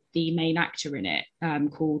about the main actor in it,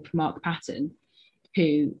 called Mark Patton,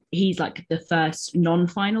 who he's like the first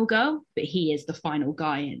non-final girl, but he is the final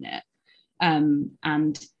guy in it.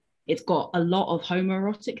 And it's got a lot of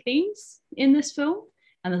homoerotic themes in this film,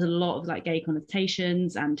 and there's a lot of like gay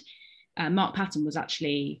connotations. And Mark Patton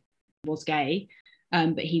was gay,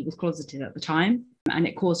 but he was closeted at the time, and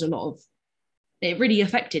it caused it really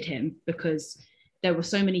affected him because there were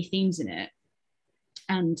so many themes in it,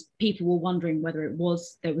 and people were wondering whether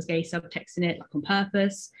there was gay subtext in it, like on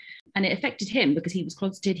purpose. And it affected him because he was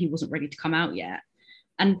closeted, he wasn't ready to come out yet.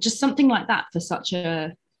 And just something like that for such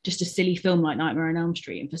a silly film like Nightmare on Elm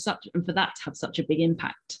Street, and for that to have such a big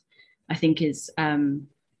impact, I think is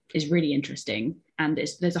really interesting. And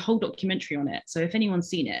there's a whole documentary on it. So if anyone's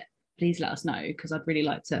seen it, please let us know, because I'd really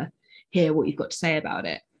like to hear what you've got to say about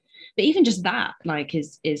it. But even just that, like,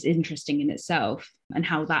 is interesting in itself, and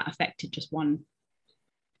how that affected just one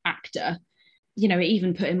actor. You know, it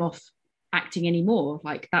even put him off acting anymore.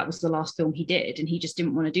 Like that was the last film he did, and he just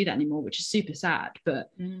didn't want to do that anymore, which is super sad. But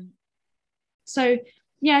so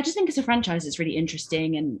yeah, I just think as a franchise it's really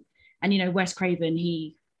interesting. And you know, Wes Craven,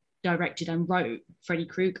 he directed and wrote Freddy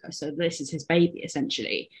Kruger, so this is his baby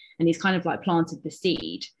essentially, and he's kind of like planted the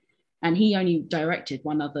seed. And he only directed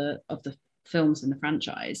one other of the films in the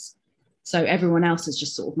franchise, so everyone else has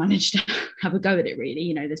just sort of managed to have a go at it really.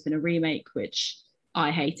 You know, there's been a remake which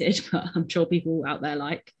I hated, but I'm sure people out there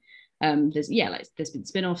like. There's been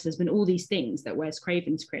spin-offs, there's been all these things that Wes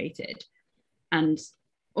Craven's created. And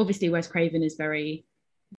obviously Wes Craven is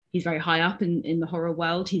he's very high up in the horror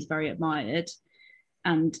world, he's very admired.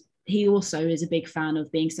 And he also is a big fan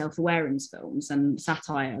of being self-aware in his films and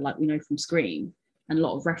satire, like we know from Scream, and a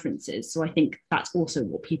lot of references. So I think that's also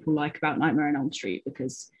what people like about Nightmare on Elm Street,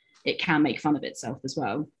 because it can make fun of itself as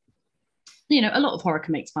well. You know, a lot of horror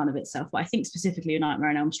can make fun of itself, but I think specifically Nightmare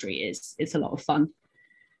on Elm Street it's a lot of fun.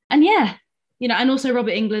 And yeah, you know, and also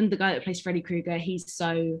Robert Englund, the guy that plays Freddy Krueger, he's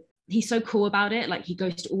so cool about it. Like he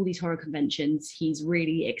goes to all these horror conventions, he's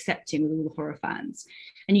really accepting with all the horror fans.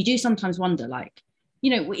 And you do sometimes wonder, like,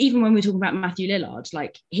 you know, even when we're talking about Matthew Lillard,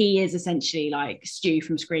 like he is essentially like Stu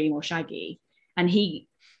from Scream or Shaggy. And he,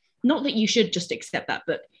 not that you should just accept that,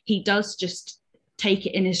 but he does just take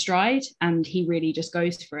it in his stride, and he really just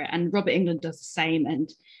goes for it. And Robert Englund does the same,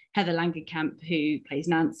 and Heather Langenkamp, who plays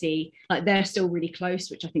Nancy, like they're still really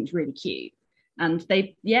close, which I think is really cute. And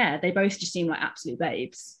they both just seem like absolute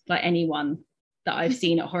babes. Like anyone that I've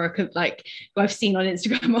seen at I've seen on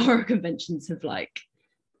Instagram at horror conventions have like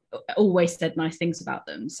always said nice things about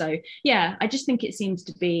them. So yeah, I just think it seems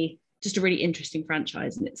to be just a really interesting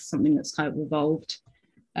franchise, and it's something that's kind of evolved.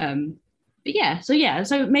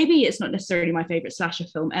 So maybe it's not necessarily my favorite slasher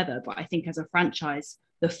film ever, but I think as a franchise,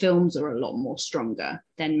 the films are a lot more stronger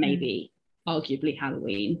than maybe arguably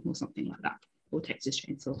Halloween or something like that, or Texas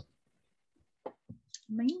Chainsaw.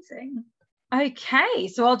 Amazing. Okay,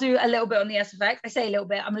 so I'll do a little bit on the SFX. I say a little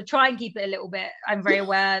bit. I'm going to try and keep it a little bit. I'm very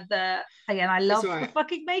aware that, again, I love the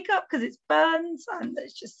fucking makeup because it's burns and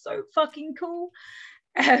it's just so fucking cool.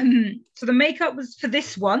 So the makeup was for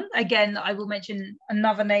this one. Again, I will mention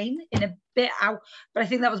another name in a bit out, but I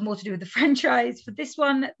think that was more to do with the franchise. For this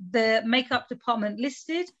one, the makeup department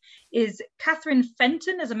listed is Catherine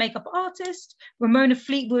Fenton as a makeup artist, Ramona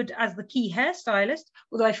Fleetwood as the key hairstylist,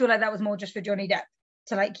 although I feel like that was more just for Johnny Depp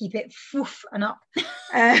to like keep it foof and up.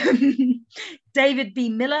 David B.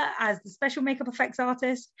 Miller as the special makeup effects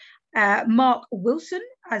artist, Mark Wilson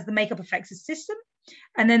as the makeup effects assistant,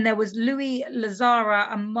 and then there was Louis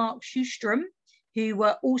Lazara and Mark Schustrom, who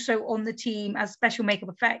were also on the team as special makeup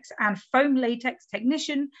effects and foam latex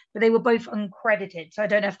technician, but they were both uncredited. So I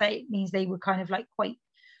don't know if that means they were kind of like quite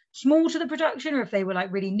small to the production or if they were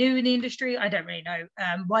like really new in the industry. I don't really know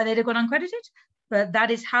why they'd have gone uncredited, but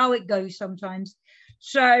that is how it goes sometimes.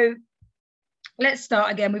 So let's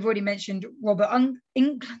start again. We've already mentioned Robert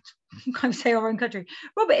England. I say our own country.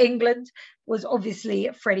 Robert England was obviously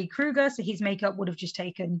Freddy Kruger, so his makeup would have just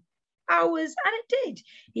taken hours, and it did.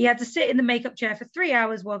 He had to sit in the makeup chair for 3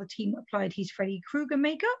 hours while the team applied his Freddy Kruger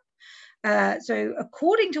makeup. So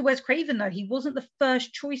according to Wes Craven, though, he wasn't the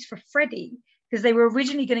first choice for Freddy, because they were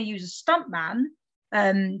originally going to use a stuntman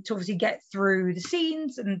to obviously get through the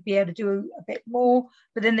scenes and be able to do a bit more,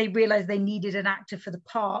 but then they realized they needed an actor for the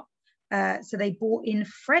part. So they brought in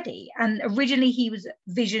Freddy, and originally he was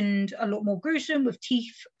visioned a lot more gruesome, with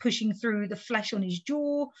teeth pushing through the flesh on his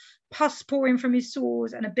jaw, pus pouring from his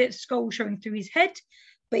sores, and a bit of skull showing through his head.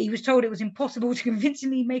 But he was told it was impossible to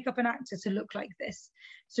convincingly make up an actor to look like this.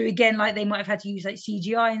 So again, like they might have had to use like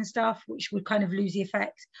CGI and stuff, which would kind of lose the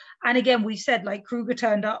effect. And again, we said like Kruger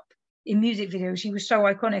turned up in music videos. She was so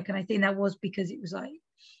iconic, and I think that was because it was like,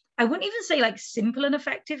 I wouldn't even say like simple and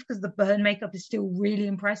effective, because the burn makeup is still really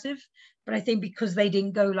impressive. But I think because they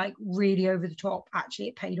didn't go like really over the top, actually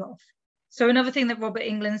it paid off. So another thing that Robert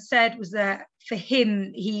England said was that for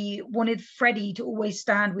him, he wanted Freddy to always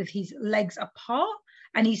stand with his legs apart.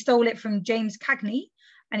 And he stole it from James Cagney.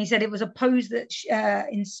 And he said it was a pose that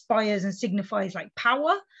inspires and signifies like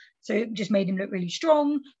power. So it just made him look really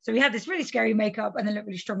strong. So he had this really scary makeup and then looked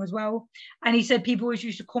really strong as well. And he said people always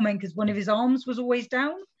used to comment because one of his arms was always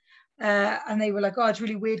down. And they were like, oh, it's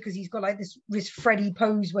really weird because he's got like this Freddy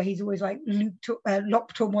pose where he's always like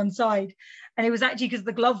locked on one side. And it was actually because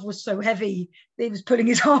the glove was so heavy that he was pulling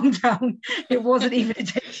his arm down. It wasn't even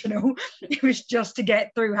intentional. It was just to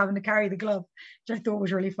get through having to carry the glove, which I thought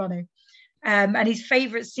was really funny. And his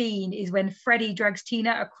favorite scene is when Freddy drags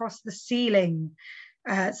Tina across the ceiling.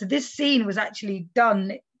 So this scene was actually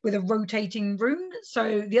done with a rotating room.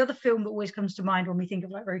 So the other film that always comes to mind when we think of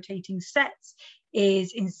like rotating sets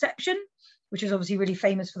is Inception, which is obviously really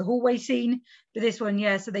famous for the hallway scene. But this one,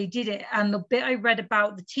 yeah, so they did it. And the bit I read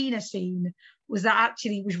about the Tina scene was that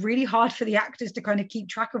actually it was really hard for the actors to kind of keep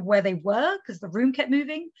track of where they were because the room kept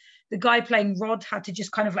moving. The guy playing Rod had to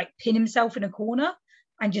just kind of like pin himself in a corner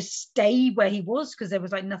and just stay where he was because there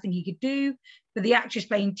was like nothing he could do. But the actress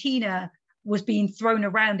playing Tina was being thrown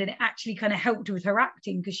around, and it actually kind of helped with her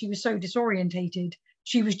acting because she was so disorientated.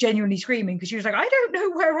 She was genuinely screaming because she was like, I don't know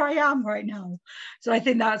where I am right now. So I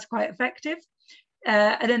think that's quite effective.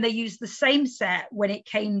 And then they used the same set when it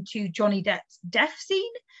came to Johnny Depp's death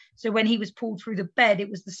scene. So when he was pulled through the bed, it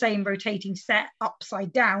was the same rotating set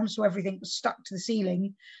upside down. So everything was stuck to the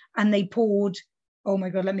ceiling, and they poured, oh my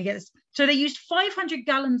God, let me get this. So they used 500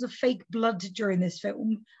 gallons of fake blood during this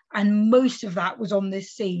film, and most of that was on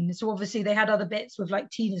this scene. So obviously they had other bits with like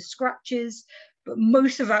Tina's scratches, but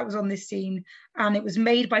most of that was on this scene. And it was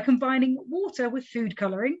made by combining water with food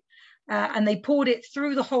coloring. And they poured it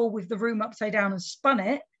through the hole with the room upside down and spun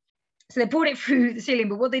it. So they poured it through the ceiling,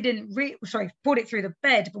 but what they didn't poured it through the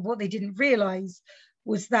bed, but what they didn't realize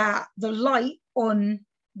was that the light on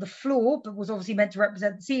the floor, but was obviously meant to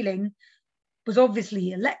represent the ceiling, was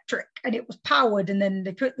obviously electric, and it was powered. And then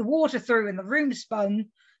they put the water through and the room spun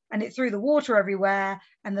and it threw the water everywhere,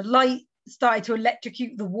 and the light started to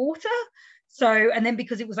electrocute the water. So, and then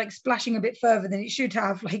because it was like splashing a bit further than it should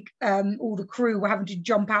have, like all the crew were having to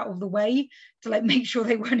jump out of the way to like make sure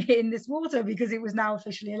they weren't hitting this water because it was now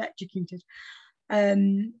officially electrocuted.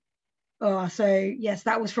 So yes,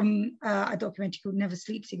 that was from a documentary called Never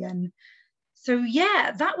Sleeps Again. So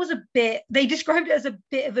yeah, that was a bit, they described it as a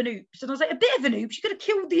bit of an oops. And I was like, a bit of an oops? You could have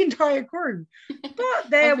killed the entire crew. But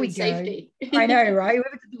there we go. Safety. I know, right?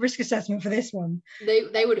 Whoever did the risk assessment for this one.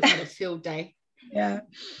 They would have had a field day. Yeah.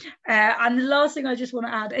 And the last thing I just want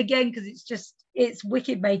to add, again, because it's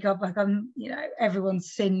wicked makeup. Like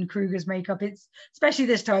everyone's seen Kruger's makeup. It's, especially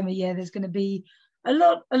this time of year, there's going to be a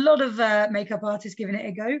lot of makeup artists giving it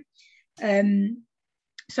a go.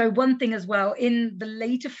 So one thing as well, in the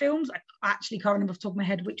later films, I actually can't remember off the top of my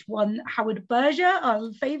head which one, Howard Berger,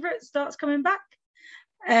 our favourite, starts coming back.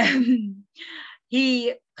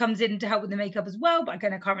 He comes in to help with the makeup as well, but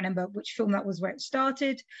again, I can't remember which film that was where it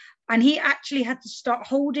started. And he actually had to start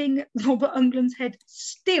holding Robert Englund's head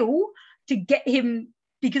still to get him,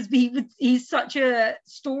 because he's such a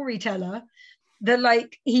storyteller that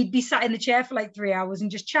like he'd be sat in the chair for like 3 hours and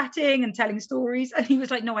just chatting and telling stories. And he was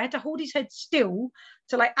like, no, I had to hold his head still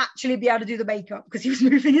to like actually be able to do the makeup because he was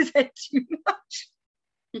moving his head too much.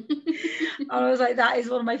 I was like, that is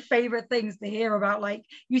one of my favorite things to hear about. Like,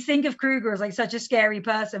 you think of Kruger as like such a scary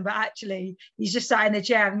person, but actually he's just sat in the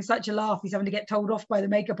chair having such a laugh. He's having to get told off by the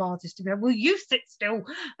makeup artist to be like, will you sit still?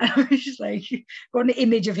 And I was just like, got an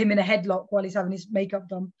image of him in a headlock while he's having his makeup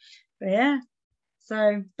done. But yeah,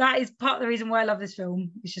 so that is part of the reason why I love this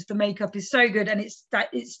film. It's just the makeup is so good, and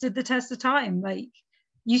it stood the test of time. Like,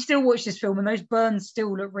 you still watch this film and those burns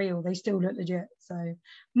still look real. They still look legit. So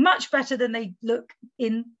much better than they look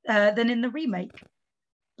in than in the remake.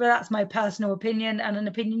 But that's my personal opinion, and an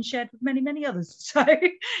opinion shared with many, many others. So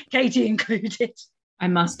Katie included. I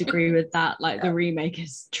must agree with that. Like, the remake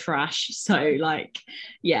is trash. So like,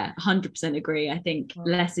 yeah, 100% agree. I think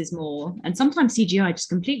less is more. And sometimes CGI just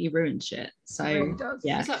completely ruins shit. So It really does.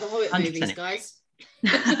 yeah. It's like the Hobbit 100%. movies, guys.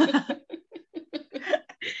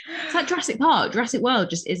 It's like Jurassic Park. Jurassic World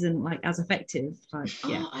just isn't like as effective. Like,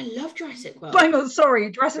 yeah. Oh, I love Jurassic World. But I'm not sorry.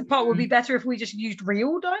 Jurassic Park would be better if we just used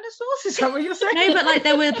real dinosaurs. Is that what you're saying? No, but like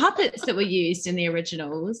there were puppets that were used in the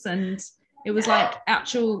originals, and it was like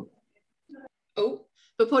actual. Oh,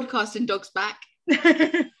 the podcast and Dog's back.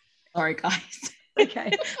 Sorry, guys.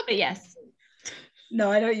 Okay. But yes.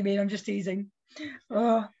 No, I know what you mean. I'm just teasing.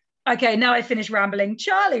 Oh. Okay, now I finished rambling.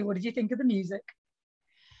 Charlie, what did you think of the music?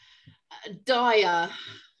 Dire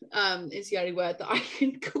is the only word that I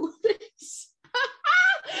can call this.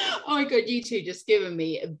 Oh my god, you two just given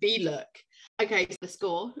me a B look. Okay, so the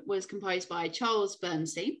score was composed by Charles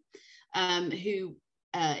Bernstein, who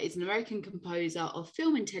is an American composer of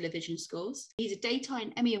film and television scores. He's a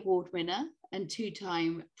daytime Emmy Award winner and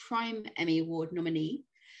two-time Prime Emmy Award nominee.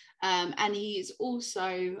 And he's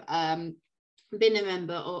also been a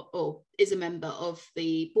member or is a member of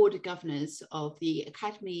the Board of Governors of the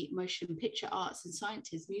Academy Motion Picture Arts and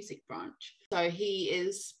Sciences Music Branch. So he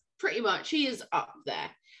is up there.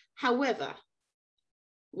 However,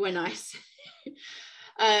 when I say,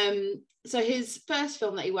 so his first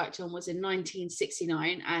film that he worked on was in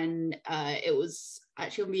 1969, and it was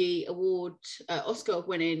actually on the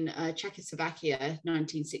Oscar-winning Czechoslovakia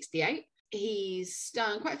 1968. He's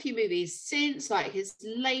done quite a few movies since, like his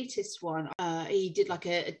latest one. He did like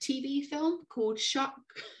a TV film called Shock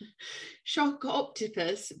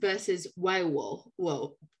Octopus versus Werewolf.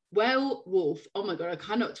 Werewolf. Oh my god, I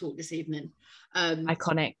cannot talk this evening.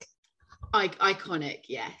 Iconic. Iconic,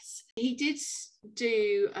 yes. He did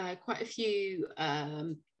do quite a few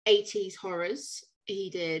 80s horrors. He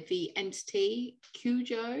did The Entity,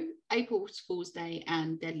 Cujo, April Fool's Day,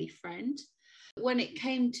 and Deadly Friend. When it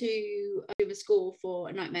came to the score for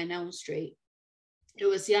A Nightmare on Elm Street, it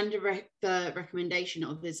was the recommendation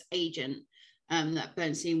of his agent that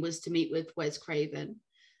Bernstein was to meet with Wes Craven,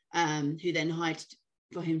 who then hired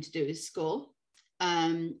for him to do his score.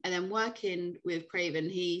 And then working with Craven,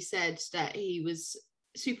 he said that he was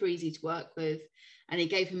super easy to work with, and he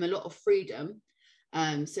gave him a lot of freedom.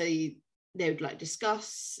 So they would like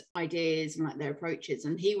discuss ideas and like their approaches,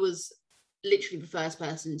 and he was literally the first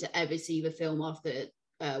person to ever see the film after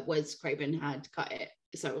Wes Craven had cut it.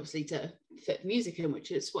 So obviously to fit the music in, which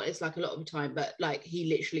is what it's like a lot of the time, but like he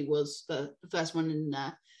literally was the first one in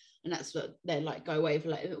there, and that's what they like go away for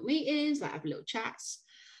like little meetings, like have little chats.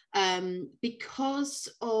 Because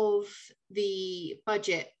of the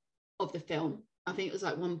budget of the film, I think it was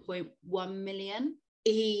like 1.1 million.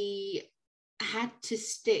 He had to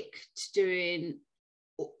stick to doing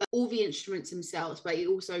all the instruments themselves, but he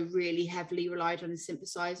also really heavily relied on a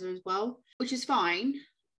synthesizer as well, which is fine.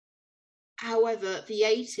 However, the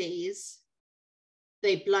 80s,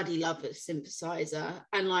 they bloody love a synthesizer,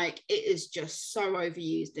 and like it is just so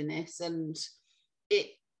overused in this. And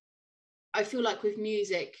I feel like with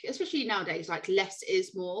music, especially nowadays, like less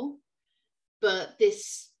is more. But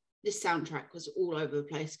this soundtrack was all over the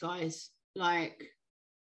place, guys. Like,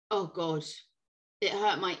 oh god, it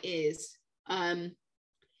hurt my ears.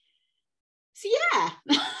 So yeah,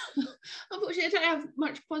 unfortunately, I don't have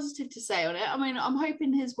much positive to say on it. I mean, I'm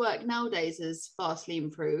hoping his work nowadays is vastly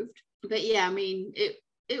improved. But yeah, I mean,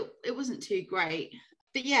 it wasn't too great.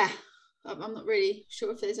 But yeah, I'm not really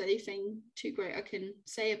sure if there's anything too great I can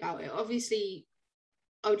say about it. Obviously,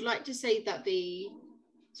 I would like to say that the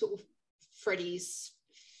sort of Freddy's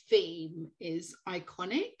theme is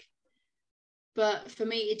iconic, but for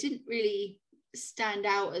me, it didn't really stand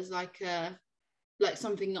out as like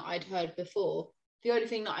something that I'd heard before. The only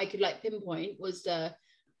thing that I could like pinpoint was the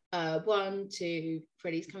 1, 2,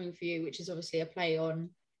 Freddy's Coming For You, which is obviously a play on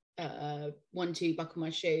 1, 2, Buckle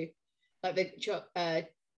My Shoe, like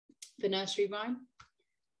the nursery rhyme.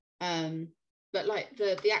 But like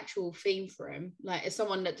the actual theme for him, like as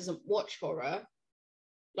someone that doesn't watch horror,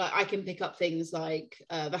 like I can pick up things like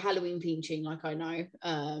the Halloween theme tune, like I know.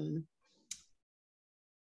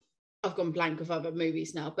 I've gone blank with other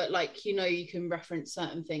movies now, but like, you know, you can reference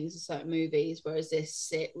certain things in certain movies, whereas this,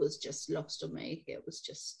 it was just lost on me. It was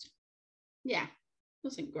just, yeah,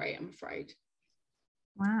 wasn't great, I'm afraid.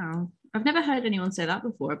 Wow. I've never heard anyone say that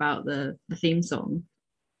before about the theme song,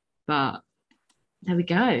 but there we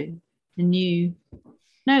go.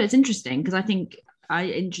 It's interesting because I think I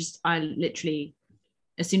literally,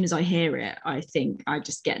 as soon as I hear it, I think I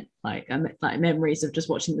just get like memories of just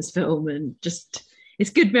watching this film, and just it's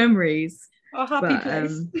good memories. Oh, happy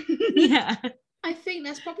place. Yeah. I think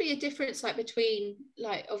there's probably a difference like between,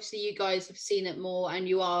 like, obviously you guys have seen it more and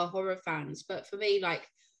you are horror fans, but for me, like,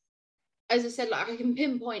 as I said, like I can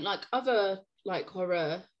pinpoint like other like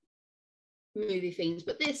horror movie things,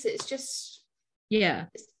 but this, it's just, yeah,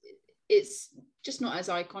 it's just not as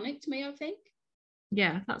iconic to me, I think.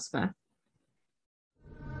 Yeah, that's fair.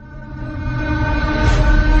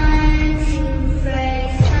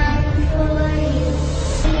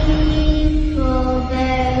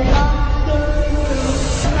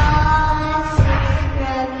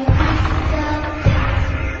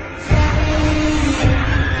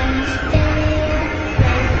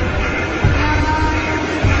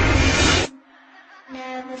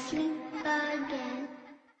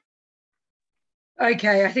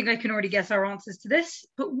 Okay, I think I can already guess our answers to this,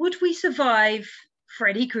 but would we survive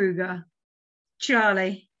Freddy Kruger?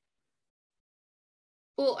 Charlie?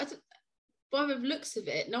 Well, by the looks of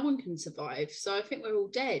it, no one can survive, so I think we're all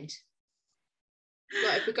dead.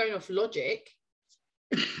 Like, if we're going off logic.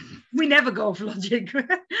 We never go off logic.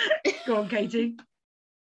 Go on, Katie.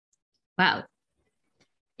 Well,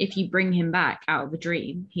 if you bring him back out of a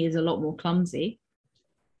dream, he is a lot more clumsy.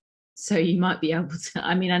 So you might be able to,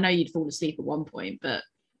 I mean, I know you'd fall asleep at one point, but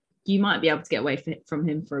you might be able to get away from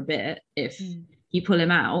him for a bit if you pull him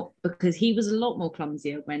out, because he was a lot more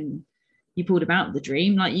clumsier when you pulled him out of the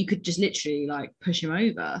dream. Like, you could just literally like push him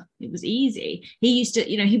over. It was easy. He used to,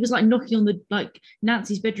 you know, he was like knocking on the, like,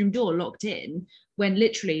 Nancy's bedroom door locked in, when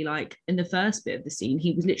literally, like, in the first bit of the scene,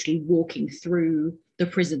 he was literally walking through the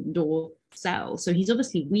prison door cell. So he's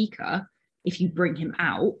obviously weaker if you bring him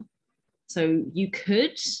out. So you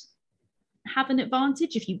could have an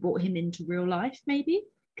advantage if you brought him into real life, maybe,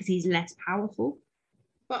 because he's less powerful.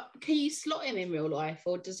 But can you slot him in real life,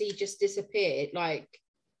 or does he just disappear? Like,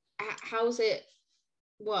 how's it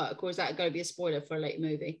work, or is that going to be a spoiler for a late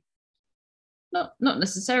movie? Not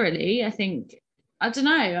necessarily. I think, I don't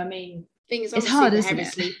know. I mean, thing is, it's hard, isn't heavy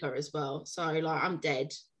it? Sleeper as well, so like I'm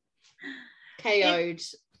dead, KO'd.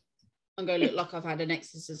 I'm going to look like I've had an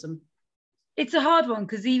exorcism. It's a hard one,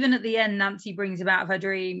 because even at the end, Nancy brings him out of her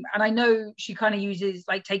dream, and I know she kind of uses,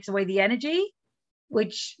 like, takes away the energy,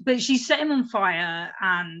 but she set him on fire,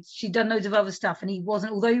 and she'd done loads of other stuff, and he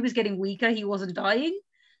wasn't, although he was getting weaker, he wasn't dying.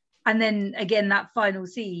 And then again, that final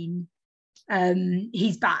scene,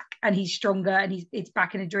 he's back and he's stronger, and it's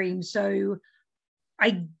back in a dream. So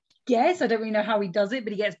I guess, I don't really know how he does it,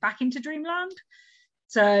 but he gets back into dreamland.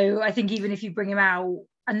 So I think even if you bring him out,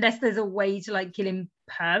 unless there's a way to like kill him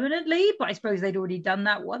permanently, but I suppose they'd already done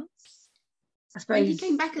that once. I suppose. Well, he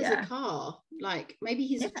came back as a car. Like, maybe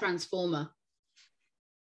he's a transformer.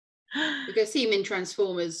 We go see him in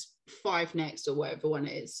Transformers 5 next, or whatever one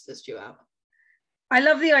it is that's due out. I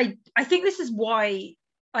love I think this is why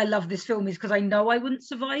I love this film, is because I know I wouldn't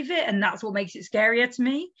survive it, and that's what makes it scarier to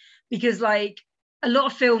me. Because like a lot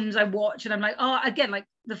of films I watch and I'm like, oh, again, like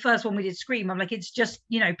the first one we did, Scream, I'm like, it's just,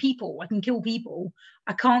 you know, people. I can kill people.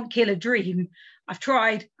 I can't kill a dream. I've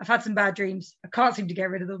tried. I've had some bad dreams. I can't seem to get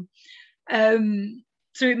rid of them.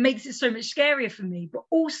 So it makes it so much scarier for me. But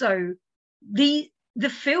also the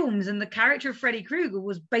films and the character of Freddy Krueger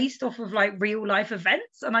was based off of like real life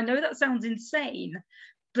events. And I know that sounds insane,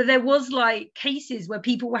 but there was like cases where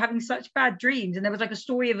people were having such bad dreams, and there was like a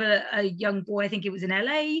story of a young boy, I think it was in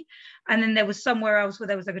LA, and then there was somewhere else where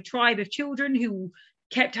there was like a tribe of children who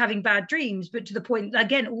kept having bad dreams, but to the point,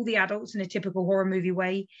 again, all the adults in a typical horror movie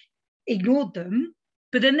way ignored them,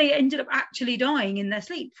 but then they ended up actually dying in their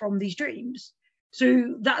sleep from these dreams.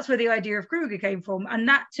 So that's where the idea of Krueger came from, and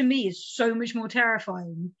that to me is so much more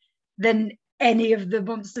terrifying than any of the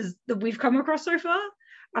monsters that we've come across so far.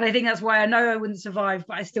 And I think that's why I know I wouldn't survive,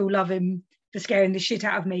 but I still love him for scaring the shit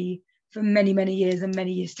out of me for many, many years and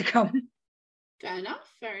many years to come. Fair enough,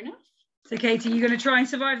 fair enough. So Katie, you going to try and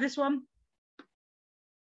survive this one?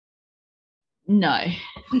 No.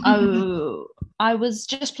 Oh, I was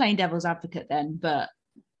just playing devil's advocate then, but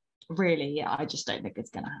really, yeah, I just don't think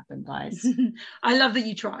it's going to happen, guys. I love that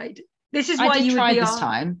you tried. This is why you tried this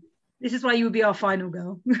time. This is why you would be our final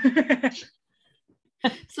girl.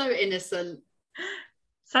 So innocent.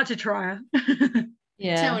 Such a trier.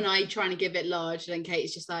 Yeah. Chantelle and I trying to give it large, and then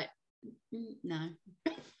Kate's just like, no.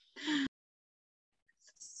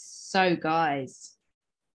 So, guys,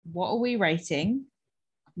 what are we rating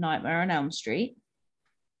Nightmare on Elm Street?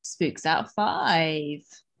 Spooks out of 5.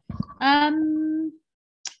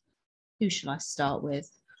 Who should I start with?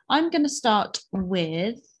 I'm going to start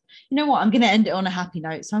with, you know what? I'm going to end it on a happy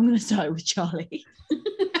note. So I'm going to start with Charlie. You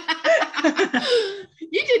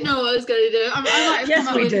didn't know what I was going to do. I might have Yes,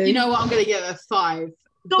 come up we with, do. You know what? I'm going to give it a 5.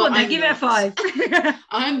 Go on then, I'm give it a not. 5.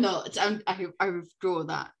 I'm not. I withdraw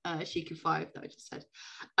that cheeky 5 that I just said.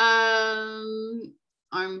 Oh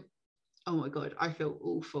my God, I feel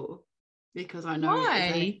awful because I know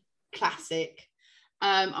it is a classic.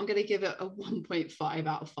 I'm going to give it a 1.5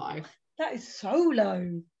 out of 5. That is so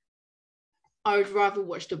low. I would rather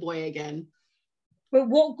watch The Boy again. But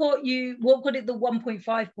what got it the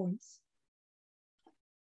 1.5 points?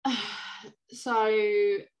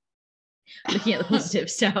 So Looking at the positive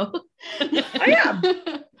still. I am.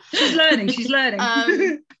 She's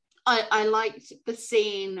learning. I liked the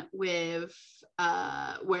scene with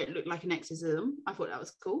where it looked like an exorcism. I thought that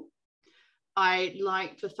was cool. I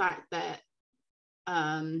liked the fact that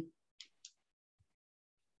I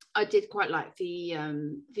did quite like the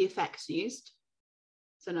effects used.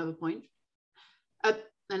 So another point.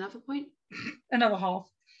 Another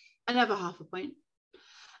half a point.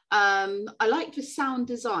 I liked the sound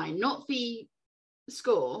design, not the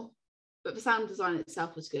score, but the sound design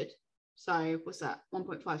itself was good. So what's that?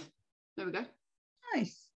 1.5. There we go.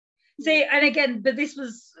 Nice. See, and again, but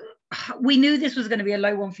we knew this was going to be a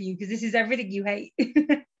low one for you because this is everything you hate.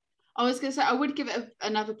 I was going to say, I would give it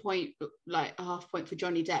another point, like a half point for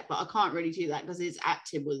Johnny Depp, but I can't really do that because his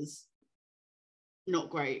acting was not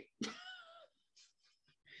great.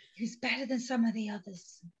 He's better than some of the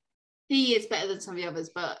others. He is better than some of the others,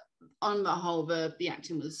 but on the whole, the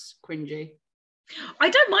acting was cringy. I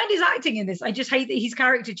don't mind his acting in this. I just hate that his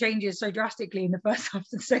character changes so drastically in the first half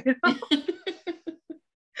and second half.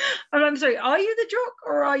 And I'm sorry, are you the jock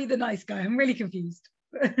or are you the nice guy? I'm really confused.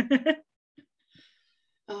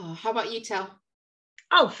 Oh, how about you, Tell?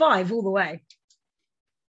 Oh, 5 all the way.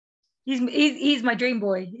 He's my dream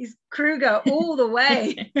boy. He's Kruger all the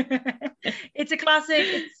way. It's a classic.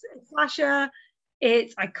 It's a slasher.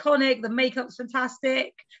 It's iconic. The makeup's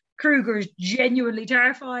fantastic. Kruger is genuinely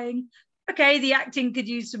terrifying. Okay, the acting could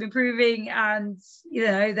use some improving, and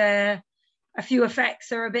a few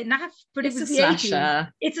effects are a bit naff, but it was the slasher.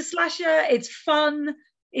 80s. It's a slasher. It's fun.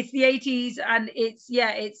 It's the 80s, and it's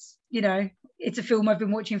a film I've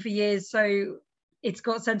been watching for years, so it's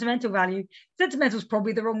got sentimental value. Sentimental is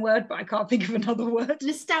probably the wrong word, but I can't think of another word.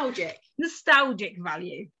 Nostalgic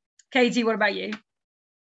value. Katie, what about you?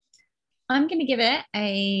 I'm going to give it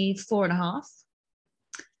a 4.5.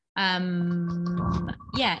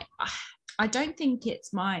 I don't think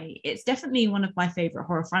it's definitely one of my favorite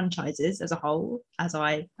horror franchises as a whole, as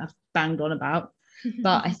I have banged on about.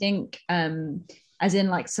 But I think, as in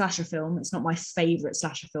like slasher film, it's not my favorite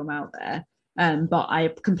slasher film out there. But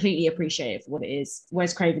I completely appreciate it for what it is.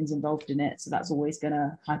 Wes Craven's involved in it, so that's always going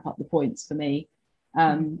to hype up the points for me.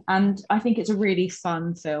 And I think it's a really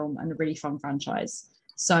fun film and a really fun franchise.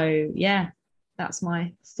 So yeah, that's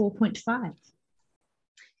my 4.5.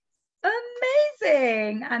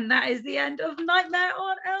 Amazing. And that is the end of Nightmare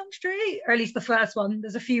on Elm Street, or at least the first one.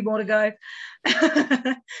 There's a few more to go,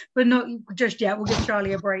 but not just yet. We'll give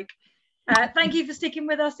Charlie a break. Thank you for sticking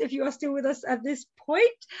with us if you are still with us at this point,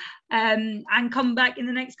 and come back in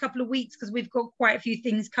the next couple of weeks because we've got quite a few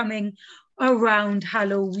things coming around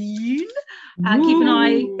Halloween. Keep an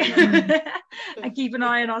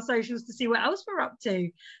eye on our socials to see what else we're up to.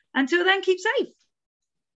 Until then, keep safe.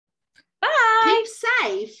 Bye.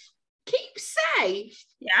 Keep safe.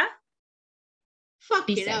 Yeah.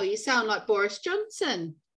 Fucking hell, you sound like Boris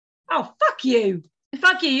Johnson. Oh, fuck you.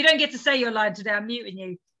 Fuck you. You don't get to say your line today. I'm muting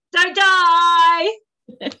you. Don't die!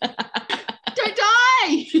 Don't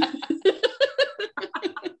die!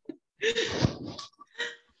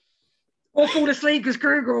 Or fall asleep because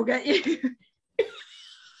Kruger will get you.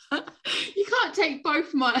 You can't take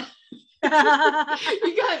both my... I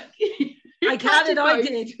can and I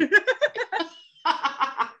did.